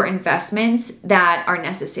automate your investments that are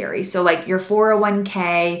necessary. So like your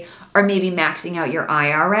 401k or maybe maxing out your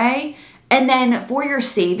IRA. And then for your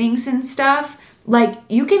savings and stuff, like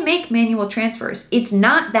you can make manual transfers. It's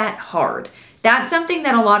not that hard. That's something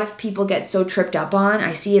that a lot of people get so tripped up on.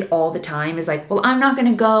 I see it all the time is like, well, I'm not going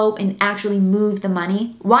to go and actually move the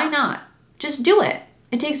money. Why not? Just do it.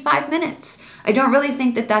 It takes 5 minutes. I don't really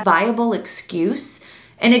think that that's a viable excuse.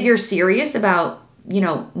 And if you're serious about,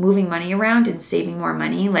 moving money around and saving more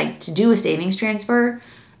money, like to do a savings transfer,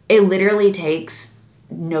 it literally takes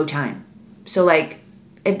no time. So like,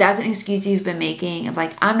 if that's an excuse you've been making of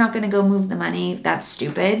like, I'm not going to go move the money, that's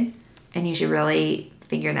stupid. And you should really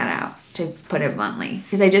figure that out, to put it bluntly.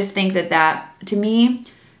 Because I just think that to me,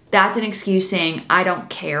 that's an excuse saying I don't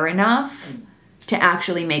care enough to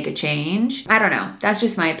actually make a change. I don't know. That's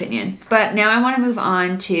just my opinion. But now I want to move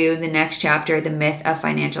on to the next chapter, The Myth of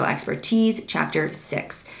Financial Expertise, chapter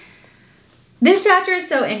 6. This chapter is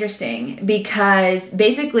so interesting because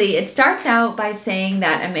basically it starts out by saying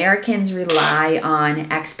that Americans rely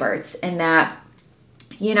on experts and that,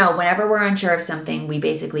 whenever we're unsure of something, we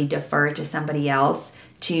basically defer to somebody else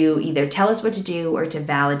to either tell us what to do or to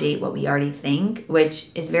validate what we already think, which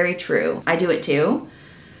is very true. I do it too.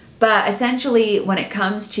 But essentially, when it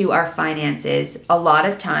comes to our finances, a lot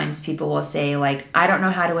of times people will say, like, I don't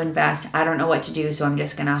know how to invest, I don't know what to do, so I'm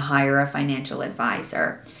just going to hire a financial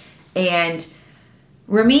advisor. And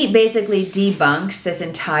Ramit basically debunks this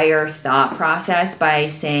entire thought process by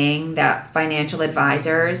saying that financial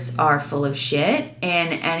advisors are full of shit,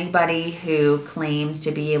 and anybody who claims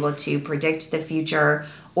to be able to predict the future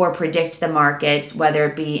or predict the markets, whether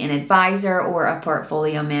it be an advisor or a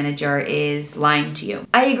portfolio manager, is lying to you.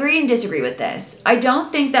 I agree and disagree with this. I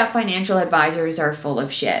don't think that financial advisors are full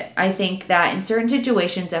of shit. I think that in certain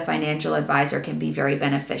situations, a financial advisor can be very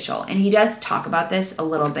beneficial. And he does talk about this a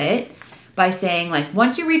little bit by saying, like,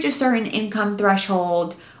 once you reach a certain income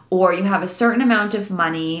threshold or you have a certain amount of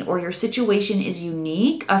money or your situation is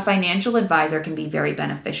unique, a financial advisor can be very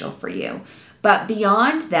beneficial for you. But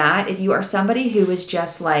beyond that, if you are somebody who is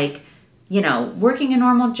just like, working a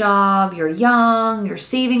normal job, you're young, you're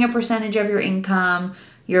saving a percentage of your income,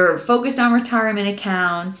 you're focused on retirement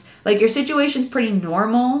accounts, like your situation's pretty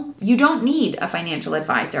normal, you don't need a financial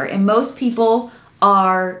advisor. And most people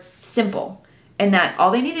are simple in that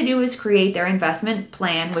all they need to do is create their investment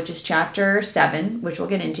plan, which is chapter 7, which we'll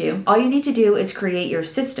get into. All you need to do is create your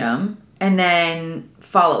system and then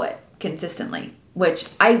follow it consistently, which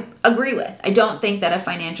I agree with. I don't think that a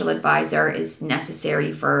financial advisor is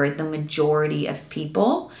necessary for the majority of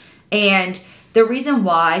people. And the reason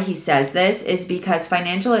why he says this is because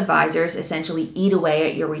financial advisors essentially eat away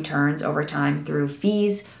at your returns over time through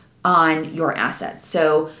fees on your assets.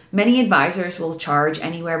 So many advisors will charge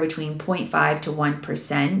anywhere between 0.5 to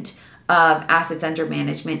 1% of assets under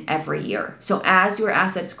management every year. So as your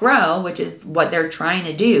assets grow, which is what they're trying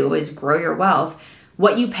to do, is grow your wealth,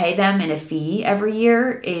 what you pay them in a fee every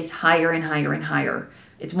year is higher and higher and higher.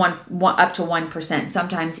 It's one up to 1%,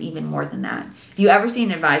 sometimes even more than that. If you ever see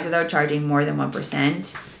an advisor, though, charging more than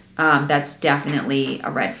 1%, that's definitely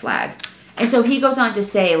a red flag. And so he goes on to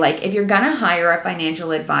say, like, if you're going to hire a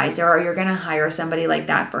financial advisor or you're going to hire somebody like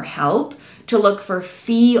that for help, to look for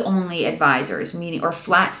fee-only advisors, meaning, or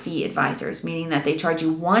flat fee advisors, meaning that they charge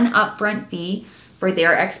you one upfront fee for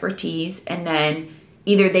their expertise, and then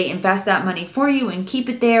either they invest that money for you and keep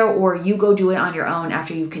it there, or you go do it on your own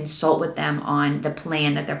after you consult with them on the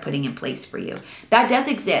plan that they're putting in place for you. That does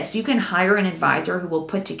exist. You can hire an advisor who will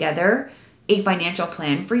put together a financial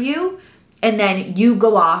plan for you, and then you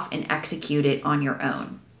go off and execute it on your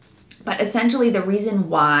own. But essentially, the reason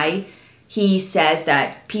why he says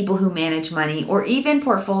that people who manage money, or even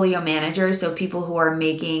portfolio managers, so people who are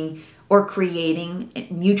making or creating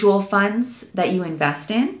mutual funds that you invest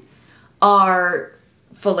in, are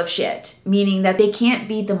full of shit, meaning that they can't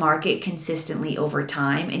beat the market consistently over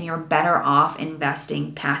time, and you're better off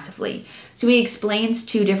investing passively. So he explains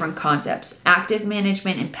two different concepts, active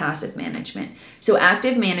management and passive management. So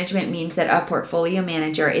active management means that a portfolio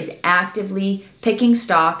manager is actively picking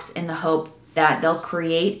stocks in the hope that they'll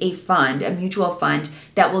create a fund, a mutual fund,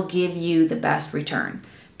 that will give you the best return.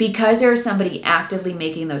 Because there's somebody actively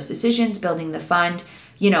making those decisions, building the fund,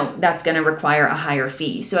 that's going to require a higher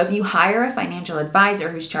fee. So if you hire a financial advisor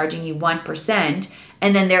who's charging you 1%,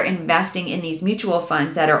 and then they're investing in these mutual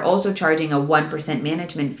funds that are also charging a 1%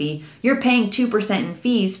 management fee, you're paying 2% in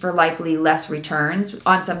fees for likely less returns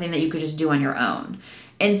on something that you could just do on your own.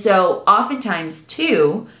 And so oftentimes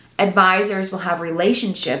too, advisors will have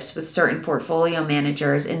relationships with certain portfolio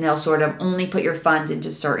managers, and they'll sort of only put your funds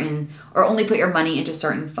into only put your money into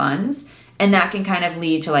certain funds. And that can kind of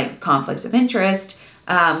lead to like conflicts of interest,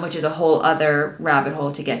 which is a whole other rabbit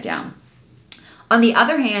hole to get down. On the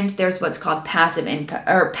other hand, there's what's called passive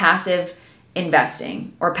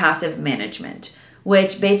investing or passive management,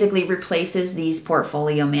 which basically replaces these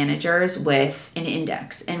portfolio managers with an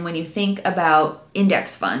index. And when you think about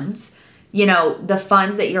index funds, the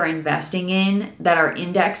funds that you're investing in that are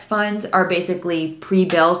index funds are basically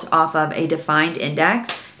pre-built off of a defined index.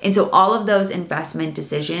 And so all of those investment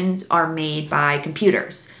decisions are made by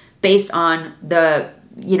computers based on the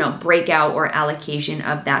breakout or allocation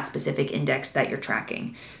of that specific index that you're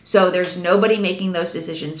tracking. So there's nobody making those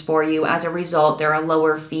decisions for you. As a result, there are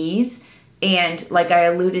lower fees. And like I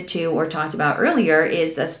alluded to or talked about earlier,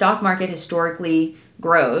 is the stock market historically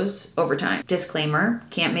grows over time. Disclaimer,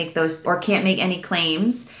 can't make any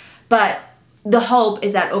claims. But the hope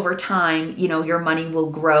is that over time, your money will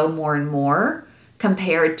grow more and more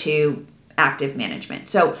compared to active management.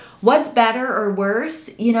 So what's better or worse,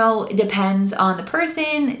 it depends on the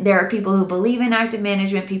person. There are people who believe in active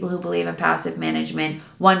management, people who believe in passive management,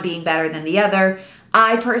 one being better than the other.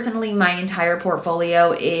 I personally, my entire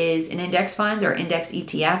portfolio is in index funds or index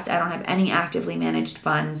ETFs. I don't have any actively managed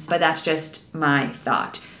funds, but that's just my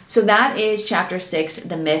thought. So that is chapter 6,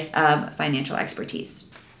 the myth of financial expertise.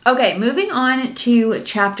 Okay, moving on to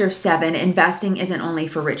chapter 7, investing isn't only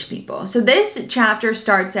for rich people. So this chapter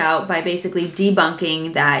starts out by basically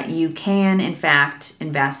debunking that you can, in fact,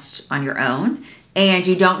 invest on your own, and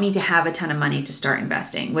you don't need to have a ton of money to start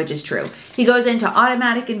investing, which is true. He goes into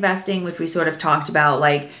automatic investing, which we sort of talked about,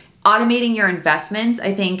 like automating your investments,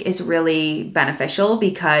 I think is really beneficial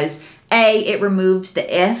because A, it removes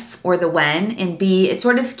the if or the when, and B, it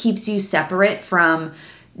sort of keeps you separate from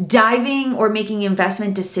diving or making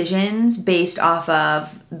investment decisions based off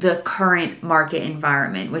of the current market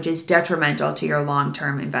environment, which is detrimental to your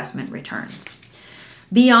long-term investment returns.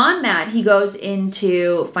 Beyond that, he goes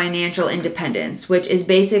into financial independence, which is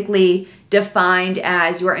basically defined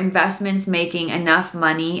as your investments making enough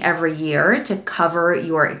money every year to cover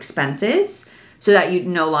your expenses so that you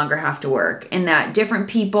no longer have to work, and that different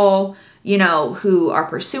people who are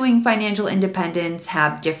pursuing financial independence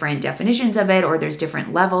have different definitions of it, or there's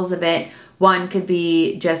different levels of it. One could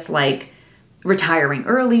be just like retiring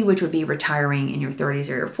early, which would be retiring in your 30s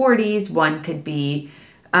or your 40s. One could be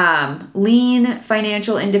lean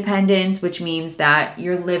financial independence, which means that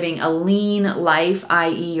you're living a lean life,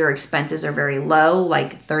 i.e. your expenses are very low,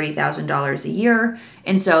 like $30,000 a year.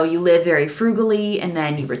 And so you live very frugally, and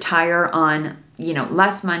then you retire on,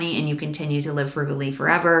 less money, and you continue to live frugally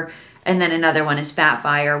forever. And then another one is fat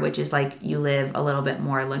fire, which is like you live a little bit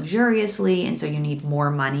more luxuriously, and so you need more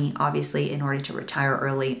money, obviously, in order to retire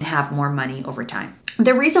early and have more money over time.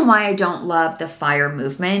 The reason why I don't love the FIRE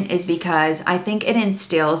movement is because I think it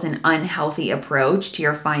instills an unhealthy approach to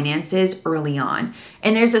your finances early on.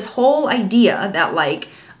 And there's this whole idea that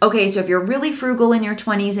okay, so if you're really frugal in your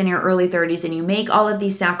 20s and your early 30s and you make all of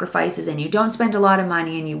these sacrifices and you don't spend a lot of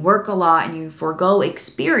money and you work a lot and you forego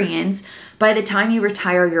experience, by the time you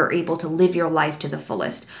retire, you're able to live your life to the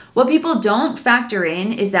fullest. What people don't factor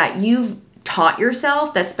in is that you've taught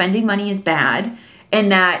yourself that spending money is bad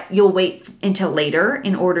and that you'll wait until later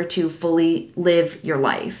in order to fully live your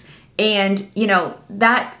life. And,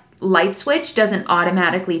 that light switch doesn't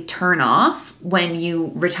automatically turn off when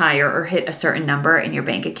you retire or hit a certain number in your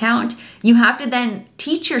bank account. You have to then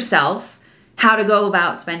teach yourself how to go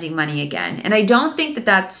about spending money again. And I don't think that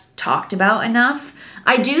that's talked about enough.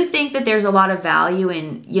 I do think that there's a lot of value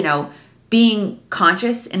in, being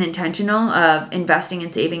conscious and intentional of investing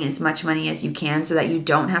and saving as much money as you can so that you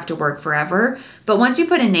don't have to work forever. But once you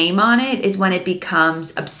put a name on it is when it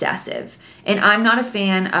becomes obsessive. And I'm not a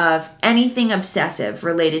fan of anything obsessive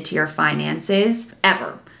related to your finances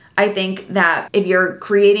ever. I think that if you're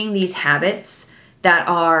creating these habits that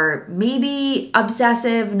are maybe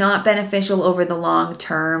obsessive, not beneficial over the long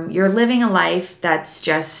term, you're living a life that's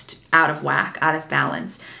just out of whack, out of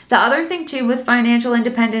balance. The other thing too with financial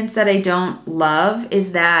independence that I don't love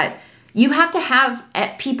is that you have to have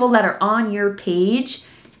people that are on your page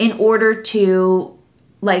in order to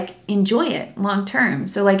enjoy it long term.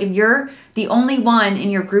 So if you're the only one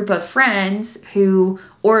in your group of friends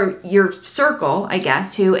or your circle, I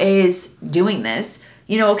guess, who is doing this,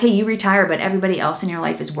 okay, you retire, but everybody else in your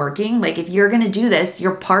life is working. If you're going to do this,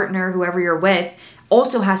 your partner, whoever you're with,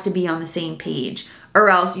 also has to be on the same page, or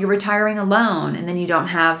else you're retiring alone and then you don't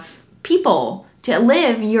have people to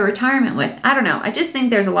live your retirement with. I don't know. I just think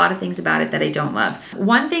there's a lot of things about it that I don't love.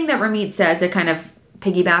 One thing that Ramit says that kind of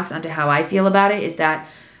piggybacks onto how I feel about it is that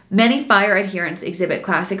many FIRE adherents exhibit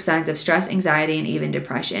classic signs of stress, anxiety, and even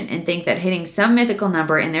depression, and think that hitting some mythical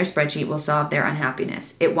number in their spreadsheet will solve their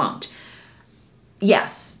unhappiness. It won't.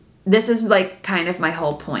 Yes, this is kind of my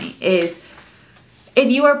whole point is if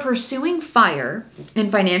you are pursuing FIRE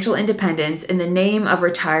and financial independence in the name of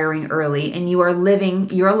retiring early and you are living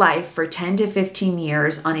your life for 10 to 15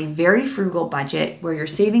 years on a very frugal budget where you're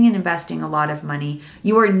saving and investing a lot of money,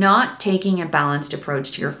 you are not taking a balanced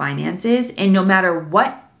approach to your finances. And no matter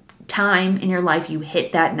what time in your life you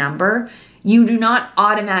hit that number, you do not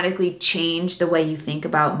automatically change the way you think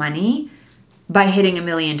about money by hitting $1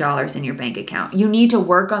 million in your bank account. You need to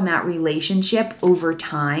work on that relationship over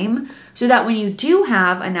time so that when you do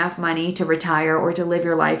have enough money to retire or to live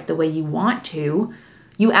your life the way you want to,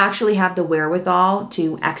 you actually have the wherewithal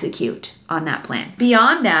to execute on that plan.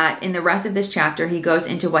 Beyond that, in the rest of this chapter, he goes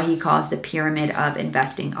into what he calls the pyramid of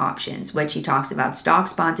investing options, which he talks about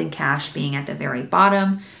stocks, bonds, and cash being at the very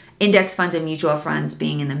bottom, index funds and mutual funds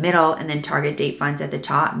being in the middle, and then target date funds at the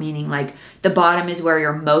top, meaning like the bottom is where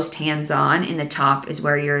you're most hands-on and the top is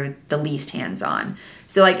where you're the least hands-on.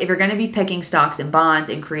 So like if you're going to be picking stocks and bonds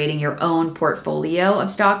and creating your own portfolio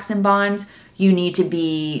of stocks and bonds, you need to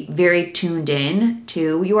be very tuned in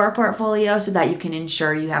to your portfolio so that you can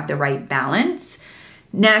ensure you have the right balance.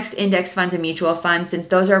 Next, index funds and mutual funds, since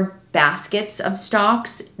those are baskets of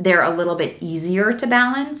stocks, they're a little bit easier to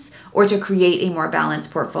balance or to create a more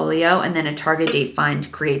balanced portfolio. And then a target date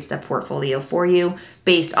fund creates the portfolio for you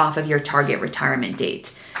based off of your target retirement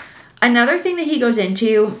date. Another thing that he goes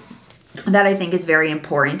into that I think is very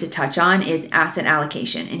important to touch on is asset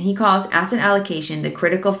allocation. And he calls asset allocation the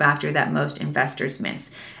critical factor that most investors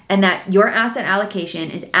miss. And that your asset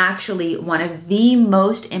allocation is actually one of the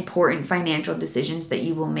most important financial decisions that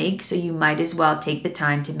you will make. So you might as well take the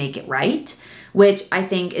time to make it right, which I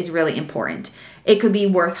think is really important. It could be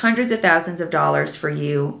worth hundreds of thousands of dollars for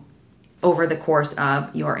you over the course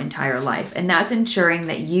of your entire life. And that's ensuring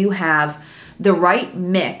that you have the right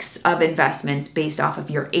mix of investments based off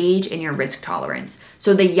of your age and your risk tolerance.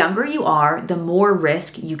 So the younger you are, the more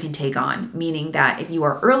risk you can take on, meaning that if you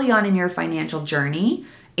are early on in your financial journey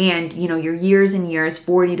and you're years and years,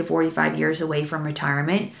 40 to 45 years away from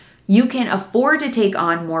retirement, you can afford to take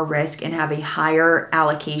on more risk and have a higher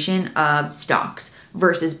allocation of stocks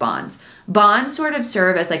versus bonds. Bonds sort of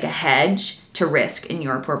serve as like a hedge to risk in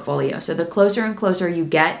your portfolio. So the closer and closer you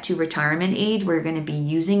get to retirement age, where you're going to be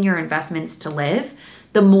using your investments to live,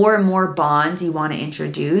 the more and more bonds you want to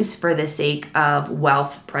introduce for the sake of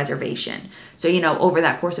wealth preservation. So, over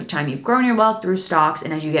that course of time, you've grown your wealth through stocks,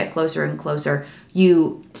 and as you get closer and closer,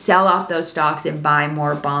 you sell off those stocks and buy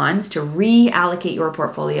more bonds to reallocate your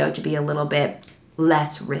portfolio to be a little bit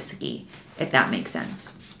less risky, if that makes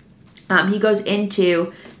sense. He goes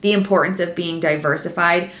into the importance of being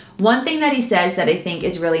diversified. One thing that he says that I think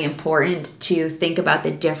is really important to think about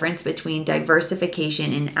the difference between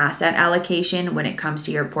diversification and asset allocation when it comes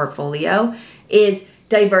to your portfolio is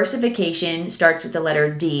diversification starts with the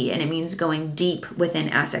letter D, and it means going deep within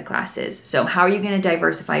asset classes. So how are you going to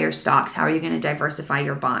diversify your stocks? How are you going to diversify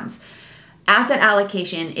your bonds? Asset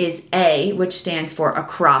allocation is A, which stands for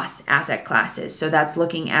across asset classes. So that's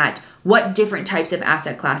looking at what different types of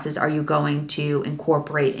asset classes are you going to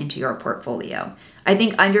incorporate into your portfolio. I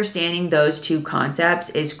think understanding those two concepts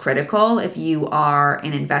is critical if you are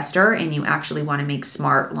an investor and you actually want to make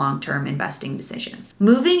smart long-term investing decisions.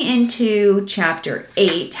 Moving into chapter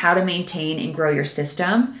 8, how to maintain and grow your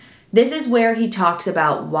system. This is where he talks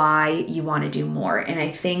about why you want to do more. And I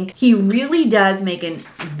think he really does make a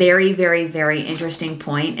very, very, very interesting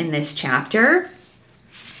point in this chapter.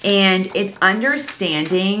 And it's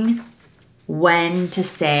understanding when to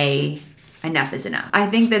say enough is enough. I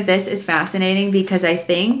think that this is fascinating because I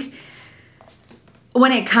think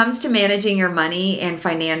when it comes to managing your money and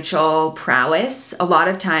financial prowess, a lot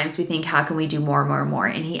of times we think, how can we do more, more, more?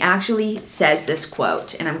 And he actually says this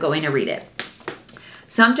quote, and I'm going to read it.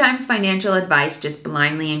 Sometimes financial advice just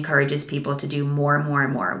blindly encourages people to do more and more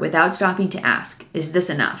and more without stopping to ask, is this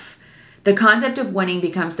enough? The concept of winning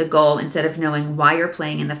becomes the goal instead of knowing why you're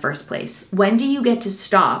playing in the first place. When do you get to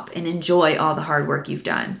stop and enjoy all the hard work you've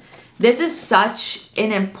done? This is such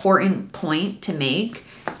an important point to make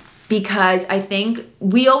because I think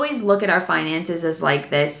we always look at our finances as like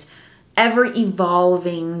this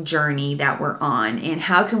ever-evolving journey that we're on, and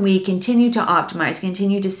how can we continue to optimize,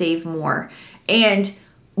 continue to save more. And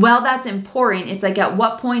while that's important, it's like, at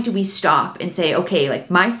what point do we stop and say, okay, like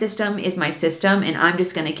my system is my system and I'm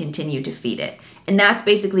just going to continue to feed it? And that's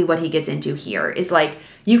basically what he gets into here, is like,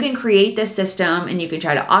 you can create this system and you can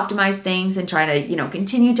try to optimize things and try to,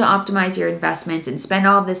 continue to optimize your investments and spend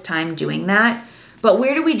all this time doing that. But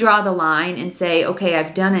where do we draw the line and say, okay,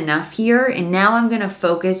 I've done enough here and now I'm going to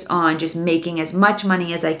focus on just making as much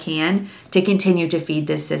money as I can to continue to feed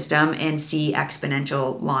this system and see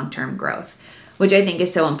exponential long-term growth, which I think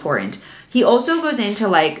is so important. He also goes into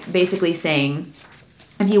like basically saying,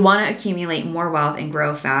 if you want to accumulate more wealth and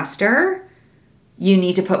grow faster, you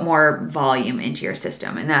need to put more volume into your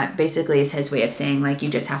system. And that basically is his way of saying like, you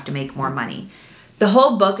just have to make more money. The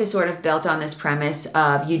whole book is sort of built on this premise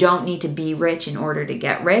of you don't need to be rich in order to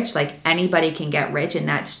get rich. Like anybody can get rich, and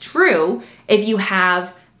that's true if you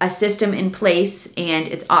have a system in place and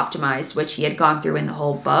it's optimized, which he had gone through in the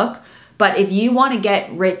whole book. But if you want to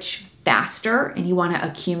get rich faster and you want to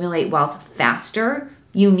accumulate wealth faster,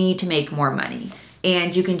 you need to make more money.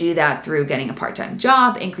 And you can do that through getting a part-time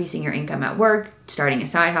job, increasing your income at work, starting a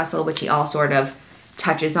side hustle, which he all sort of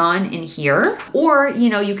touches on in here. Or,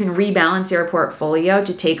 you can rebalance your portfolio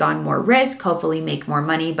to take on more risk, hopefully make more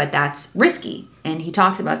money, but that's risky. And he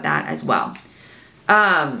talks about that as well.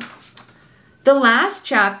 The last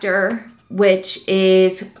chapter, which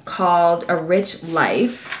is called A Rich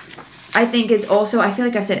Life, I think is also, I feel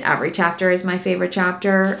like I've said every chapter is my favorite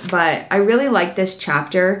chapter, but I really like this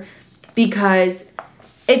chapter because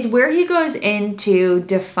it's where he goes into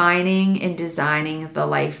defining and designing the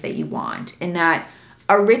life that you want, and that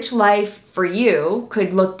a rich life for you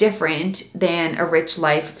could look different than a rich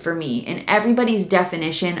life for me. And everybody's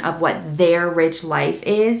definition of what their rich life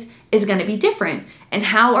is going to be different. And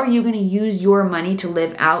how are you going to use your money to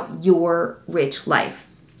live out your rich life?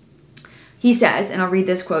 He says, and I'll read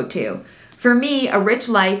this quote too, "For me, a rich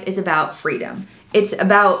life is about freedom. It's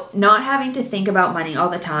about not having to think about money all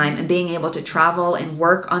the time and being able to travel and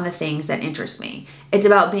work on the things that interest me. It's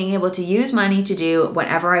about being able to use money to do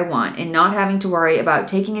whatever I want and not having to worry about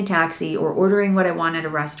taking a taxi or ordering what I want at a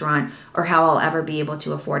restaurant or how I'll ever be able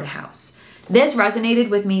to afford a house." This resonated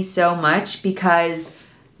with me so much because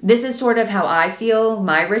this is sort of how I feel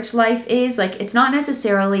my rich life is. Like, it's not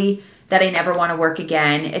necessarily that I never want to work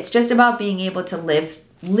again. It's just about being able to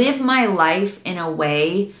live my life in a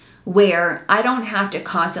way where I don't have to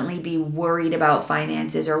constantly be worried about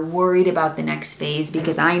finances or worried about the next phase,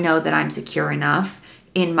 because I know that I'm secure enough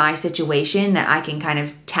in my situation that I can kind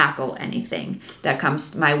of tackle anything that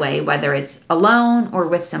comes my way, whether it's alone or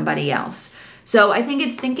with somebody else. So I think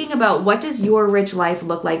it's thinking about, what does your rich life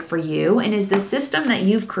look like for you? And is the system that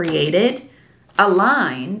you've created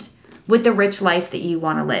aligned with the rich life that you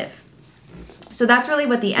want to live? So that's really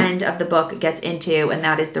what the end of the book gets into, and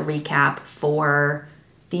that is the recap for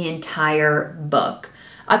the entire book.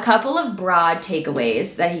 A couple of broad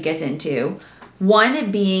takeaways that he gets into.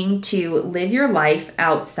 One being to live your life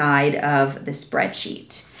outside of the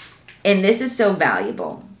spreadsheet. And this is so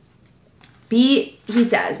valuable. He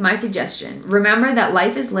says, my suggestion, remember that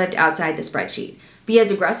life is lived outside the spreadsheet. Be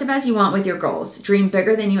as aggressive as you want with your goals. Dream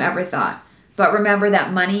bigger than you ever thought. But remember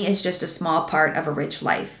that money is just a small part of a rich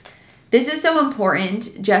life. This is so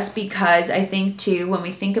important just because I think too, when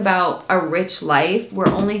we think about a rich life, we're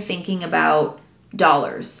only thinking about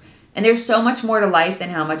dollars. And there's so much more to life than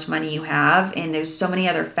how much money you have. And there's so many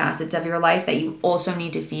other facets of your life that you also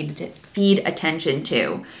need to feed attention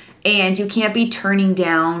to. And you can't be turning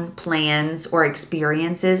down plans or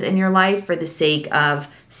experiences in your life for the sake of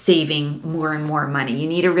saving more and more money. You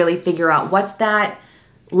need to really figure out, what's that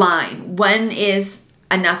line? When is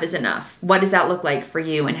enough is enough? What does that look like for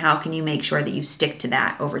you, and how can you make sure that you stick to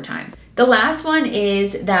that over time? The last one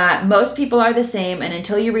is that most people are the same, and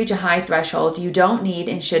until you reach a high threshold, you don't need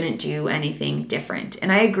and shouldn't do anything different.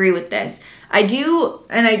 And I agree with this. I do,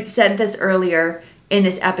 and I said this earlier in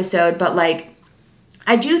this episode, but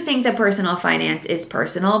I do think that personal finance is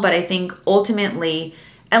personal, but I think ultimately,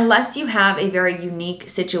 unless you have a very unique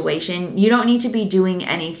situation, you don't need to be doing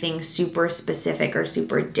anything super specific or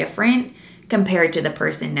super different compared to the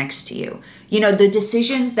person next to you. You know, the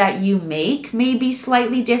decisions that you make may be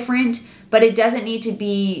slightly different, but it doesn't need to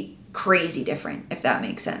be crazy different, if that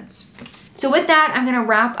makes sense. So with that, I'm going to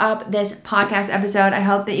wrap up this podcast episode. I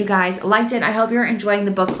hope that you guys liked it. I hope you're enjoying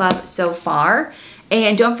the book club so far.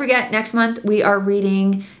 And don't forget, next month we are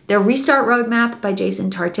reading The Restart Roadmap by Jason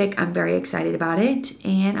Tartick. I'm very excited about it,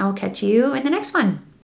 and I'll catch you in the next one.